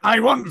 I'm like, I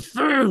want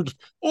food.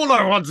 All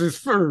I want is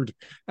food.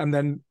 And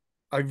then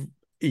I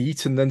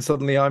eat, and then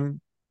suddenly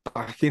I'm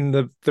back in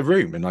the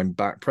room, and I'm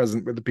back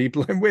present with the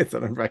people I'm with,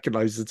 and I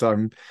recognize that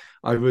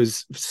I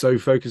was so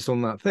focused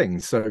on that thing.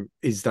 So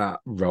is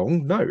that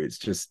wrong? No, it's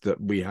just that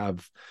we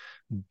have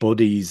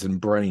bodies and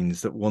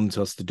brains that want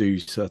us to do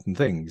certain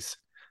things.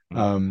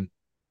 And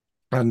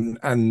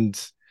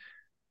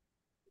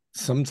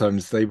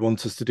sometimes they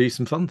want us to do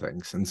some fun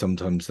things, and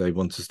sometimes they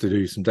want us to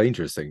do some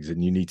dangerous things,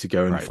 and you need to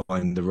go and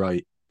find the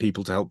right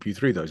people to help you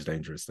through those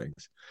dangerous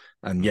things.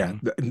 And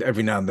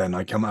every now and then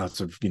I come out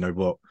of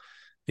what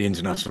the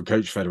International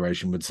Coach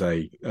Federation would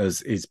say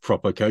as is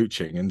proper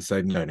coaching, and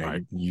say, no,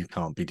 you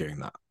can't be doing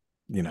that.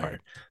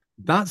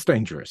 That's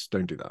dangerous.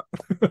 Don't do that.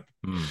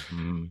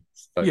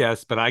 So,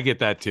 yes, but I get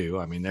that too.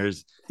 I mean,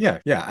 there's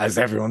as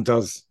everyone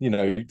does.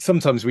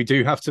 Sometimes we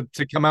do have to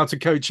come out of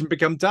coach and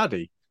become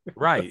daddy.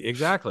 Right,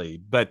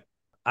 exactly. But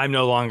I'm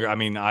no longer,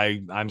 I'm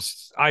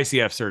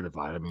ICF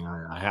certified. I mean,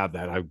 I have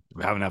that. I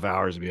have enough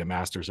hours to be a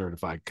master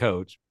certified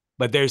coach.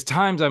 But there's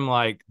times I'm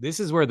like, this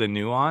is where the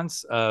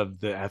nuance of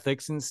the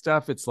ethics and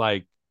stuff, it's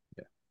like,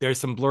 there's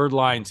some blurred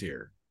lines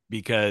here,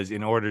 because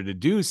in order to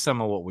do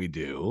some of what we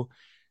do,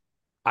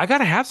 I got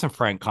to have some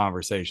frank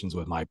conversations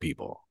with my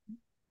people.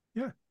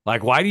 Yeah.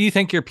 Like, why do you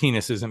think your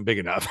penis isn't big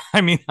enough?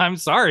 I mean, I'm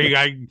sorry.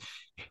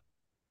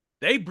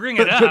 They bring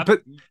it up.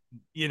 But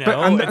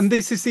and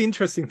this is the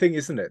interesting thing,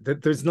 isn't it?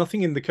 That there's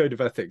nothing in the code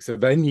of ethics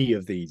of any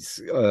of these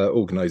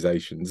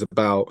organizations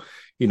about,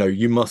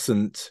 you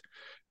mustn't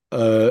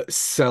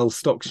sell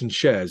stocks and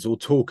shares or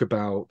talk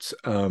about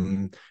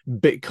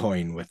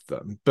Bitcoin with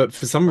them. But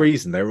for some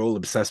reason, they're all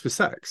obsessed with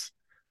sex.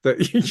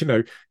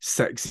 That,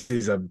 sex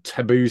is a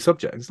taboo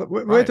subject. It's like,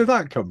 where did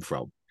that come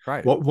from?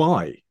 Right.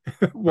 Why?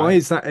 Why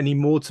is that any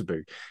more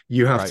taboo?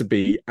 You have to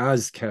be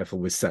as careful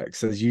with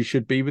sex as you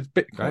should be with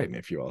Bitcoin,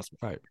 if you ask me.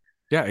 Right.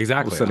 Yeah,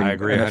 exactly. I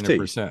agree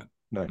 100%.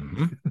 No.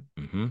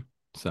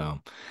 So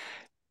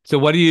So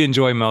what do you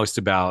enjoy most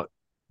about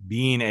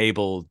being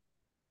able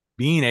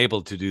being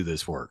able to do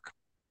this work?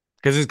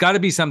 Because it's got to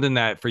be something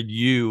that for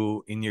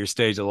you in your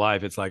stage of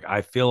life, it's like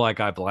I feel like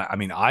I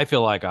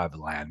feel like I've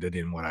landed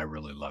in what I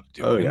really love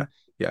Oh yeah,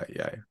 doing.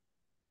 yeah.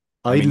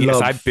 I I mean, yes,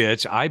 I love.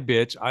 bitch. I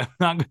bitch. I'm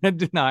not going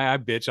to deny I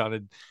bitch on a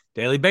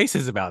daily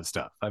basis about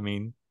stuff. I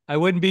mean, I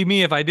wouldn't be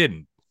me if I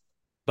didn't.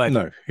 But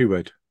No, who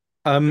would?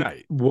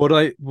 right. What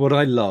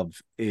I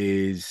love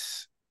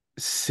is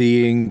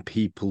seeing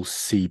people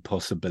see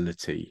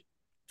possibility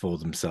for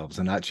themselves.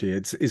 And actually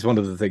it's one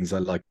of the things I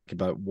like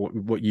about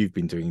what you've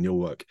been doing in your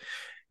work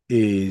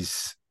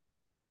is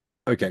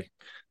okay.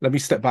 Let me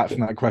step back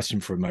from that question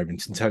for a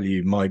moment and tell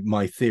you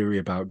my theory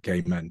about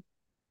gay men.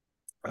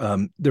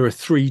 There are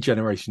three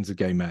generations of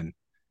gay men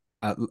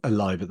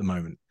alive at the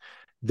moment.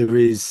 There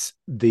is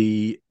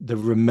the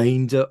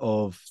remainder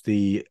of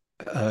the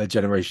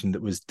generation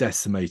that was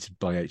decimated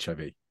by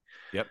HIV.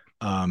 Yep.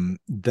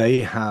 They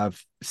have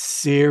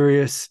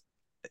serious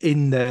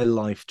in their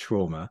life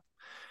trauma,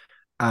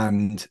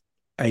 and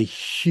a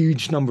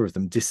huge number of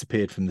them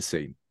disappeared from the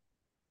scene,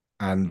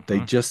 and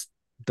Mm-hmm.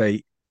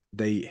 they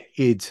they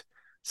hid,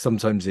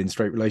 sometimes in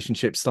straight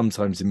relationships,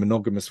 sometimes in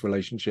monogamous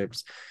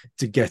relationships,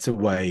 to get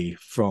away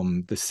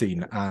from the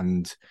scene.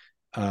 And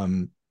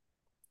um,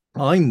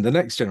 I'm the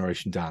next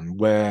generation, Dan,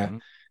 where Mm-hmm.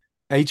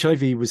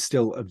 HIV was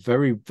still a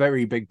very,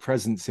 very big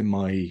presence in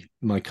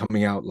my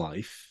coming out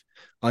life.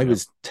 I Yep.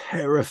 was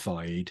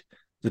terrified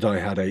that I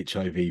had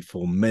HIV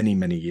for many,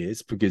 many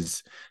years,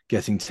 because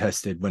getting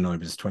tested when I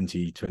was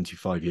 20,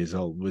 25 years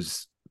old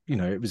was,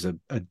 it was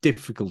a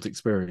difficult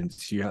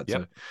experience. You had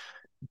Yep. to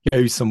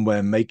go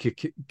somewhere, make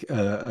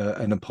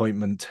an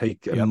appointment,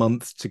 take a Yep.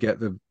 month to get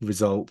the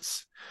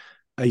results.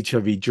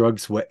 HIV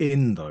drugs were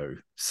in though,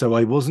 so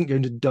I wasn't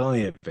going to die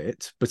of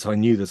it, but I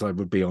knew that I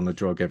would be on a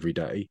drug every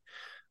day,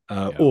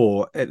 Yep.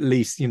 or at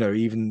least,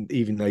 even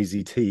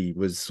AZT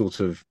was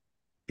sort of,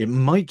 it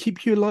might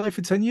keep you alive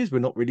for 10 years. We're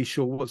not really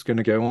sure what's going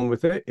to go on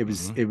with it. It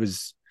was Mm-hmm. it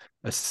was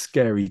a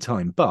scary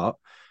time, but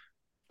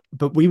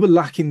we were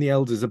lacking the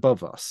elders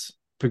above us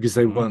because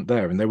they Mm-hmm. weren't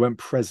there and they weren't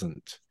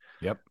present.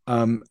 Yep.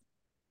 Um,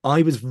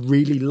 I was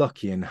really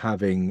lucky in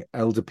having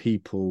elder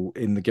people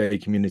in the gay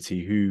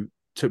community who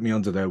took me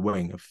under their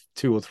wing, of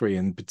two or three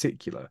in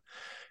particular,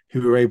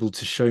 who were able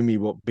to show me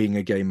what being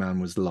a gay man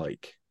was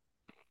like.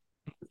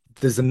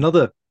 There's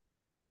another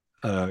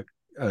uh,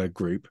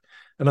 group,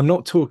 and I'm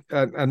not talking,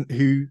 and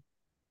who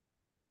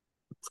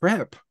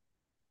prep,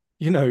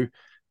 you know,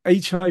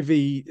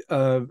 HIV,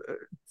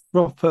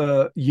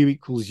 proper U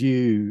equals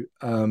U,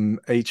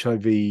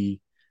 HIV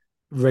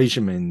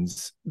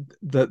regimens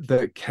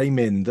that came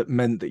in that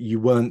meant that you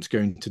weren't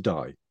going to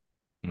die.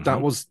 Mm-hmm.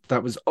 That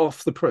was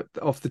off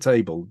the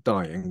table.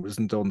 Dying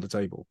wasn't on the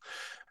table,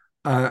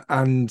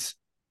 and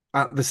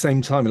at the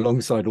same time,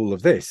 alongside all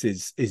of this,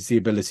 is the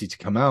ability to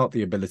come out,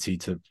 the ability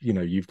to,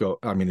 you've got.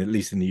 I mean, at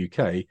least in the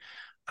UK,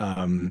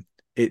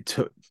 it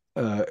took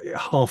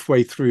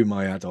halfway through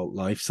my adult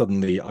life.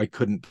 Suddenly, I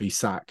couldn't be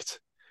sacked,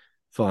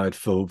 fired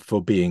for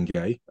being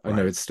gay. I know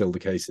Right. it's still the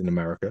case in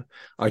America.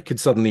 I could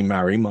suddenly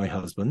marry my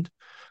husband.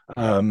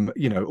 Yep.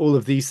 All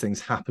of these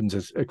things happened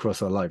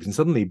across our lives, and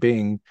suddenly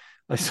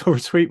I saw a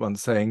tweet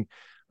once saying,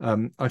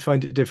 I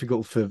find it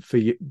difficult for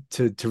you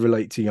to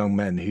relate to young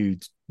men who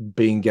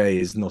being gay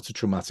is not a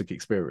traumatic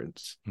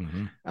experience.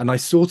 Mm-hmm. And I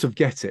sort of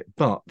get it,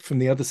 but from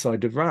the other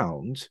side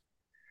around,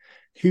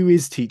 who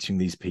is teaching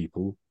these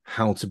people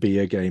how to be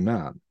a gay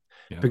man?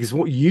 Yep. Because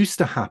what used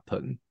to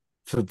happen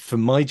for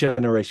my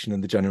generation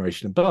and the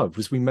generation above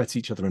was we met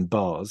each other in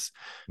bars,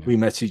 Yep. we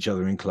met each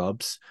other in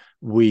clubs,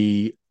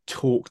 we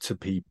talked to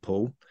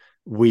people,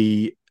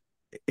 we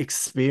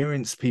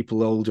experienced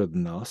people older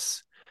than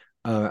us.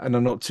 And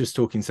I'm not just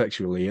talking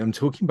sexually, I'm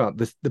talking about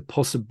the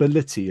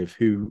possibility of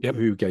Yep.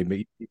 who gay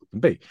people can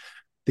be.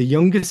 The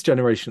youngest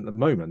generation at the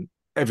moment,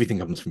 everything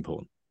comes from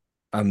porn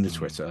and the Mm-hmm.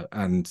 Twitter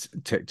and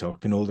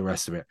TikTok and all the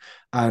rest of it.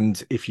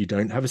 And if you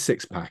don't have a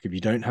six pack, if you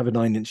don't have a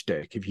 9-inch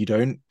dick, if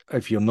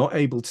you're not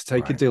able to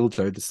take a Right.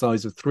 dildo the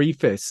size of 3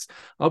 fists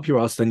up your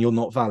ass, then you're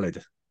not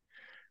valid.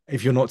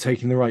 If you're not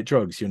taking the right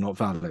drugs, you're not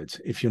valid.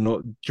 If you're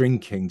not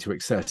drinking to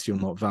excess, you're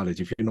not valid.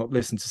 If you're not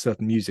listening to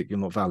certain music, you're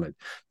not valid.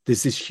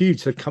 There's this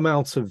huge, they come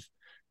out of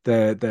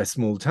their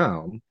small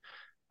town,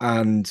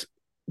 and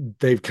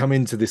they've come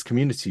into this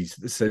community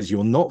that says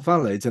you're not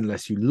valid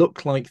unless you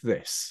look like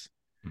this.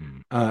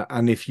 Mm-hmm.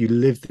 And if you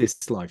live this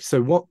life.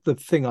 So what the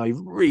thing I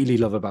really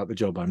love about the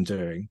job I'm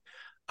doing,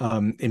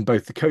 in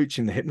both the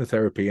coaching, the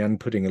hypnotherapy, and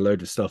putting a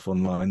load of stuff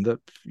online that,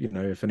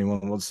 if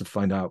anyone wants to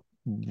find out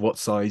what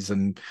size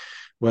and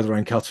whether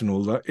I'm cut and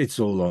all that, it's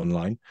all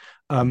online,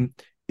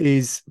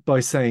 is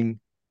by saying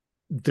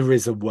there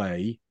is a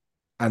way,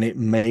 and it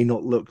may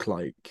not look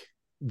like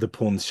the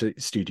porn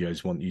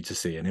studios want you to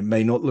see, and it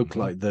may not look Mm-hmm.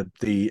 like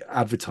the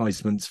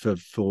advertisements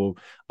for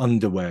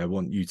underwear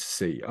want you to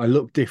see. I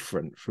look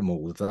different from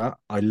all of that.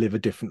 I live a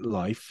different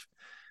life,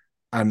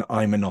 and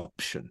I'm an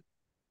option.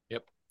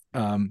 Yep.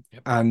 Yep.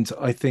 And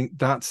I think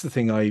that's the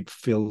thing I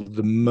feel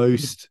the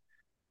most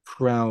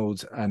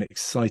proud and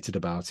excited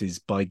about, is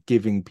by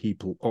giving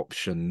people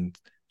option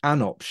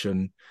an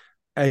option,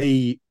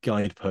 a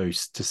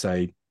guidepost to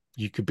say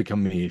you could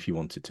become me if you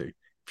wanted to.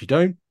 If you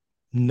don't,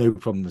 no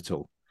problem at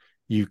all.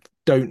 You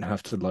don't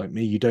have to like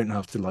me. You don't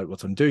have to like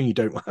what I'm doing. You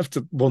don't have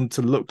to want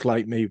to look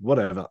like me,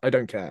 whatever. I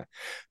don't care.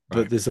 But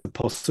Right. there's a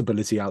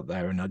possibility out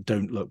there, and I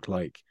don't look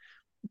like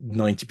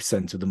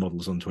 90% of the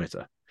models on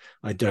Twitter.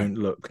 I don't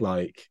look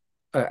like,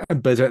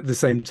 but at the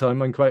same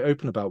time, I'm quite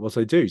open about what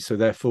I do. So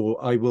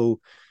therefore, I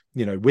will,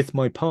 with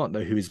my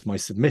partner, who is my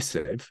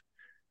submissive,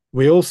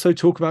 we also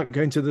talk about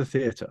going to the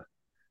theatre.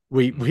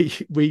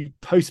 We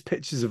post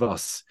pictures of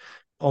us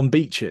on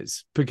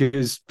beaches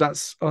because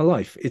that's our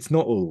life. It's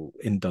not all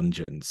in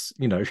dungeons.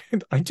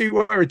 I do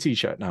wear a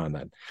t-shirt now and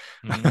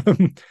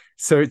then.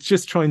 So it's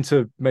just trying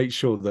to make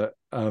sure that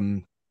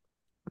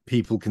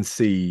people can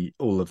see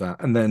all of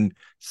that. And then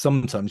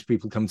sometimes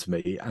people come to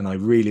me and I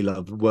really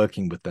love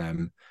working with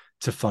them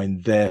to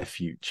find their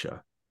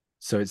future.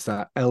 So it's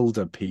that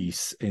elder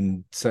piece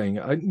in saying,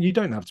 you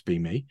don't have to be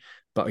me,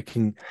 but I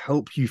can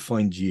help you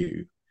find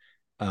you,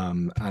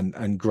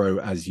 and grow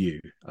as you.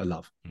 I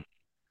love.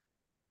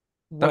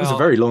 That was a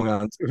very long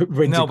answer.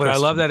 No, but I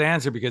love that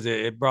answer because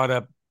it brought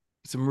up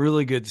some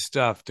really good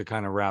stuff to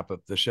kind of wrap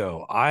up the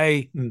show.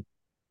 I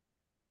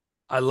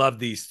love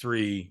these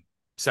three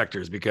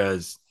sectors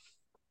because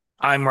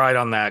I'm right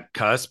on that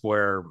cusp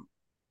where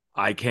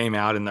I came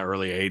out in the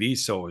early 80s.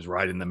 So it was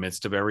right in the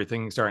midst of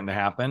everything starting to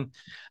happen.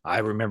 I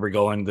remember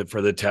going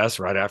for the test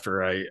right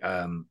after I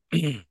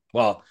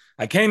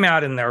came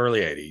out in the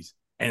early 80s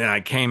and then I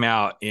came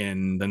out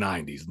in the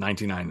 90s,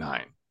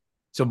 1999.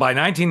 So by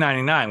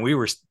 1999,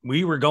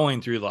 we were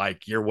going through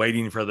like, you're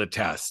waiting for the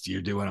test.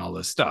 You're doing all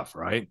this stuff,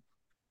 right?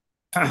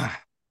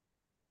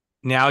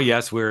 Now,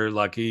 yes, we're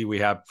lucky. We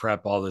have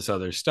prep, all this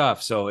other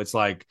stuff. So it's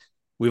like,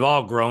 we've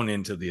all grown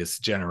into this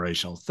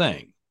generational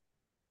thing.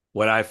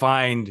 What I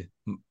find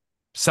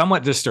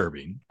somewhat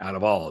disturbing out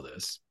of all of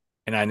this,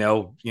 and I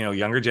know,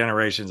 younger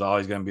generation's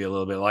always going to be a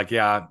little bit like,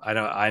 yeah,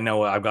 I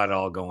know I've got it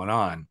all going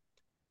on,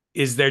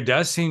 is there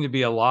does seem to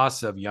be a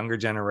loss of younger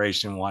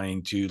generation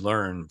wanting to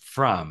learn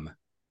from,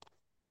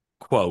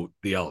 quote,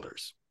 the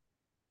elders.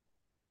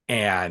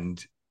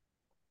 And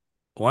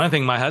one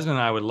thing my husband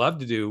and I would love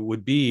to do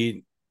would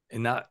be,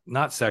 and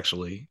not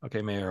sexually,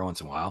 okay, maybe every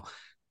once in a while,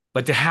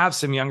 but to have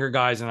some younger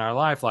guys in our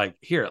life, like,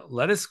 here,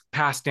 let us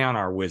pass down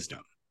our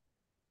wisdom.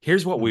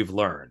 Here's what we've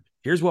learned.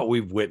 Here's what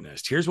we've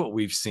witnessed. Here's what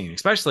we've seen,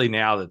 especially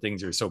now that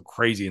things are so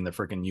crazy in the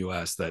freaking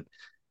US that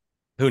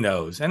who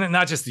knows? And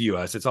not just the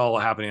US, it's all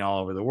happening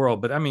all over the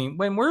world. But I mean,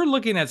 when we're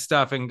looking at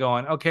stuff and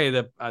going,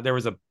 okay, there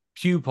was a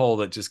Pew poll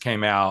that just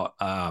came out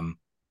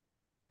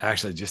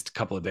actually just a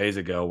couple of days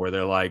ago where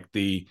they're like,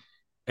 the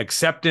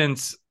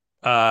acceptance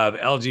of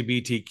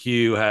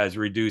LGBTQ has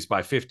reduced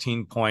by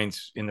 15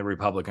 points in the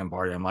Republican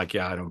Party. I'm like,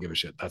 yeah, I don't give a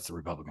shit. That's the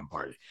Republican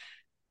Party.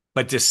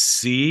 But to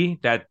see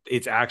that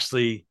it's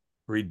actually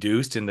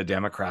reduced in the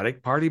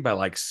Democratic Party by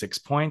like 6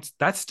 points,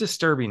 that's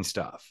disturbing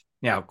stuff.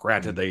 Now,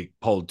 granted, they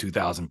polled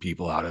 2,000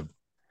 people out of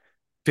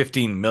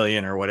 15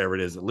 million or whatever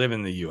it is that live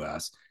in the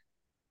US.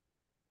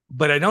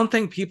 But I don't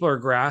think people are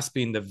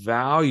grasping the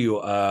value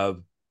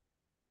of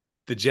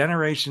the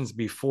generations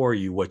before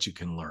you, what you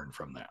can learn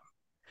from them.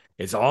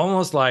 It's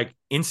almost like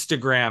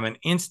Instagram and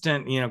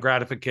instant,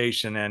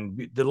 gratification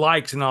and the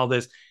likes and all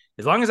this.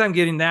 As long as I'm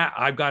getting that,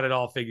 I've got it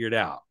all figured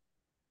out.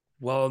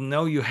 Well,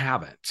 no, you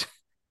haven't.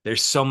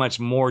 There's so much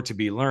more to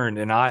be learned.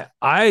 And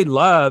I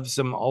love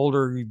some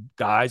older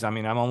guys. I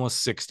mean, I'm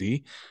almost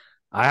 60.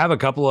 I have a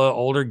couple of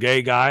older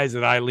gay guys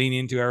that I lean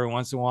into every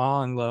once in a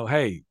while and go,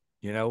 hey,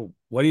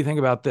 what do you think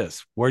about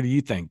this? Where do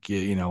you think,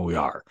 we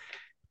are?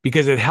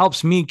 Because it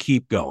helps me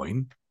keep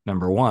going,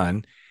 number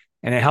one.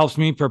 And it helps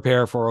me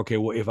prepare for, okay,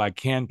 well, if I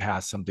can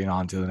pass something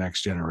on to the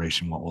next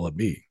generation, what will it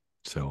be?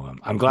 So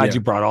I'm glad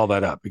you brought all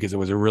that up because it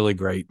was a really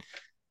great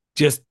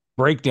just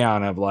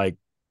breakdown of like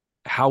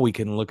how we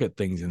can look at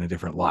things in a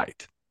different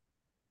light.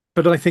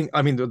 But I think,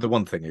 the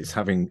one thing is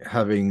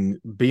having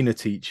been a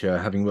teacher,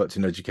 having worked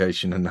in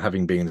education, and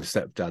having been a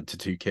stepdad to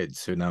two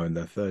kids who are now in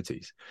their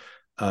 30s,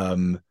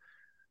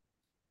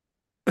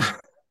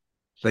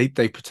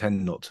 they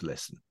pretend not to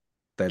listen.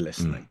 They're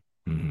listening.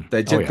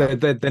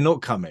 Mm-hmm. They're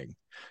not coming.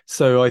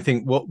 So I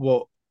think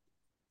what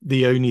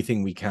the only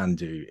thing we can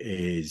do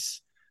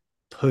is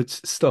put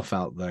stuff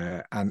out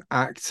there and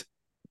act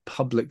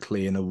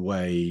publicly in a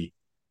way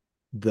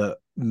that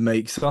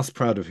makes us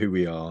proud of who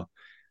we are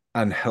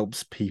and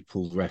helps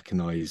people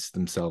recognize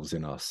themselves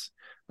in us.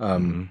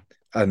 And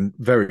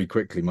very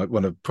quickly,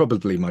 one of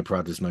probably my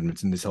proudest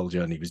moments in this whole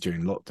journey was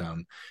during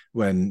lockdown,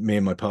 when me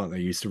and my partner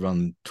used to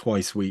run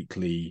twice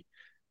weekly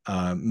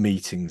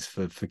meetings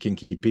for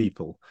kinky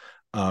people.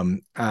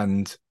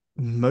 And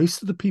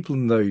most of the people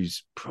in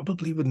those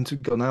probably wouldn't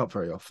have gone out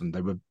very often.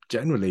 There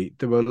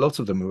were a lot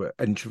of them who were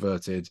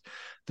introverted.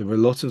 There were a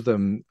lot of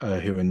them who are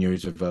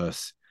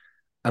neurodiverse.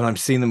 And I'm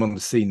seeing them on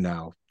the scene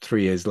now,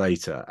 3 years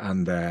later,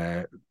 and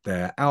they're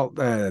out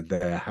there,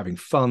 they're having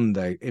fun,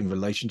 they're in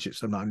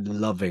relationships, and I'm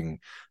loving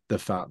the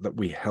fact that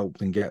we helped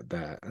them get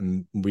there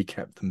and we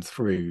kept them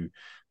through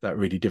that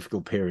really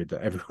difficult period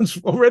that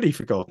everyone's already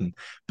forgotten.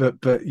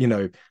 But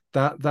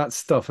that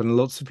stuff, and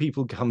lots of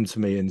people come to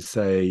me and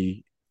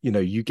say,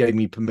 you gave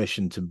me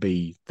permission to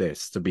be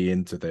this, to be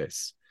into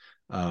this.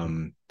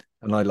 And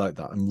I like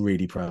that. I'm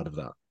really proud of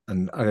that.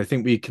 And I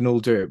think we can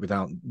all do it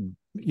without,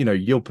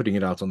 you're putting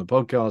it out on the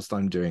podcast.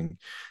 I'm doing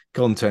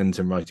content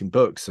and writing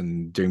books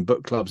and doing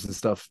book clubs and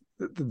stuff.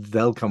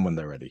 They'll come when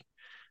they're ready.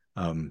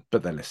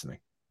 But they're listening.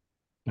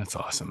 That's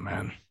awesome,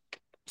 man.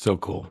 So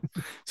cool.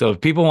 So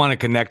if people want to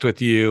connect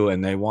with you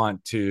and they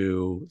want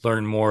to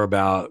learn more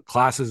about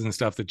classes and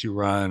stuff that you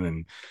run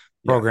and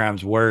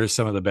programs, where are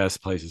some of the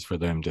best places for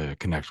them to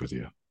connect with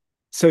you?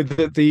 So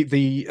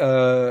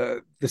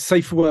the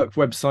Safe for Work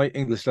website,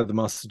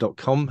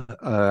 EnglishLeatherMaster.com,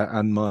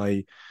 and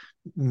my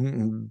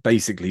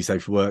basically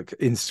Safe for Work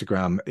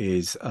Instagram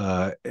is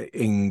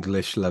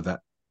English Leather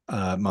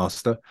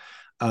Master,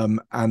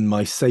 and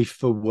my Safe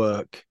for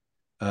Work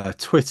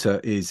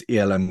Twitter is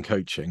ELM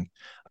Coaching.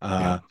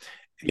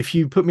 If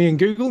you put me in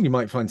Google, you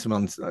might find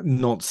some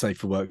not safe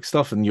for work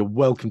stuff, and you're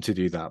welcome to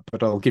do that.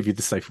 But I'll give you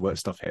the safe for work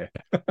stuff here.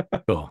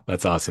 Cool.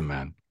 That's awesome,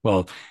 man.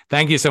 Well,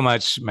 thank you so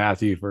much,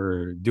 Matthew,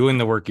 for doing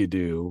the work you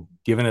do,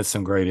 giving us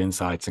some great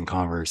insights and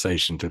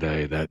conversation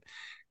today that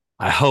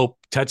I hope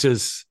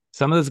touches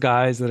some of those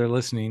guys that are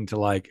listening to,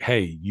 like,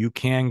 hey, you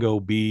can go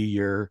be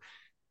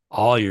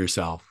all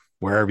yourself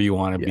wherever you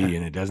want to be.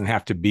 And it doesn't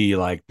have to be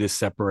like this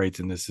separates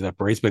and this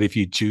separates, but if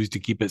you choose to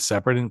keep it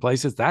separate in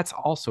places, that's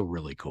also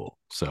really cool.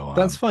 So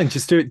that's fine.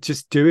 Just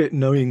do it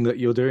knowing that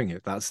you're doing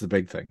it. That's the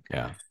big thing.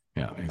 Yeah,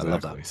 exactly. I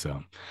love that.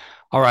 So,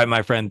 all right,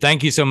 my friend,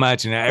 thank you so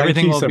much. And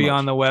everything will be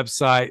on the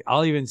website.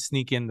 I'll even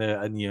sneak in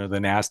the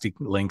nasty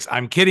links.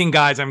 I'm kidding,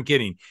 guys. I'm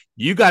kidding.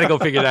 You got to go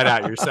figure that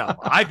out yourself.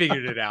 I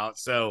figured it out.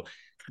 So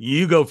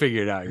you go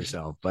figure it out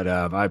yourself. But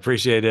I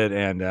appreciate it.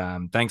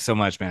 And thanks so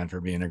much, man, for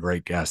being a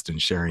great guest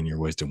and sharing your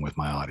wisdom with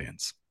my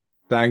audience.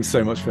 Thanks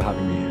so much for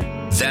having me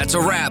here. That's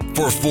a wrap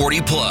for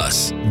 40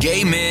 Plus.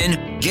 Gay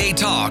men, gay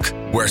talk,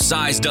 where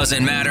size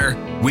doesn't matter.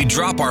 We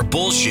drop our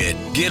bullshit,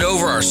 get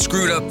over our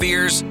screwed up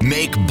fears,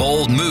 make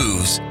bold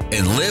moves,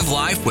 and live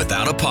life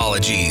without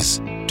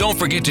apologies. Don't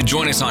forget to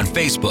join us on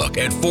Facebook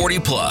at 40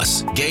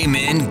 Plus, Gay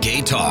Men,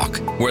 Gay Talk,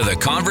 where the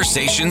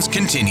conversations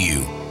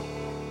continue.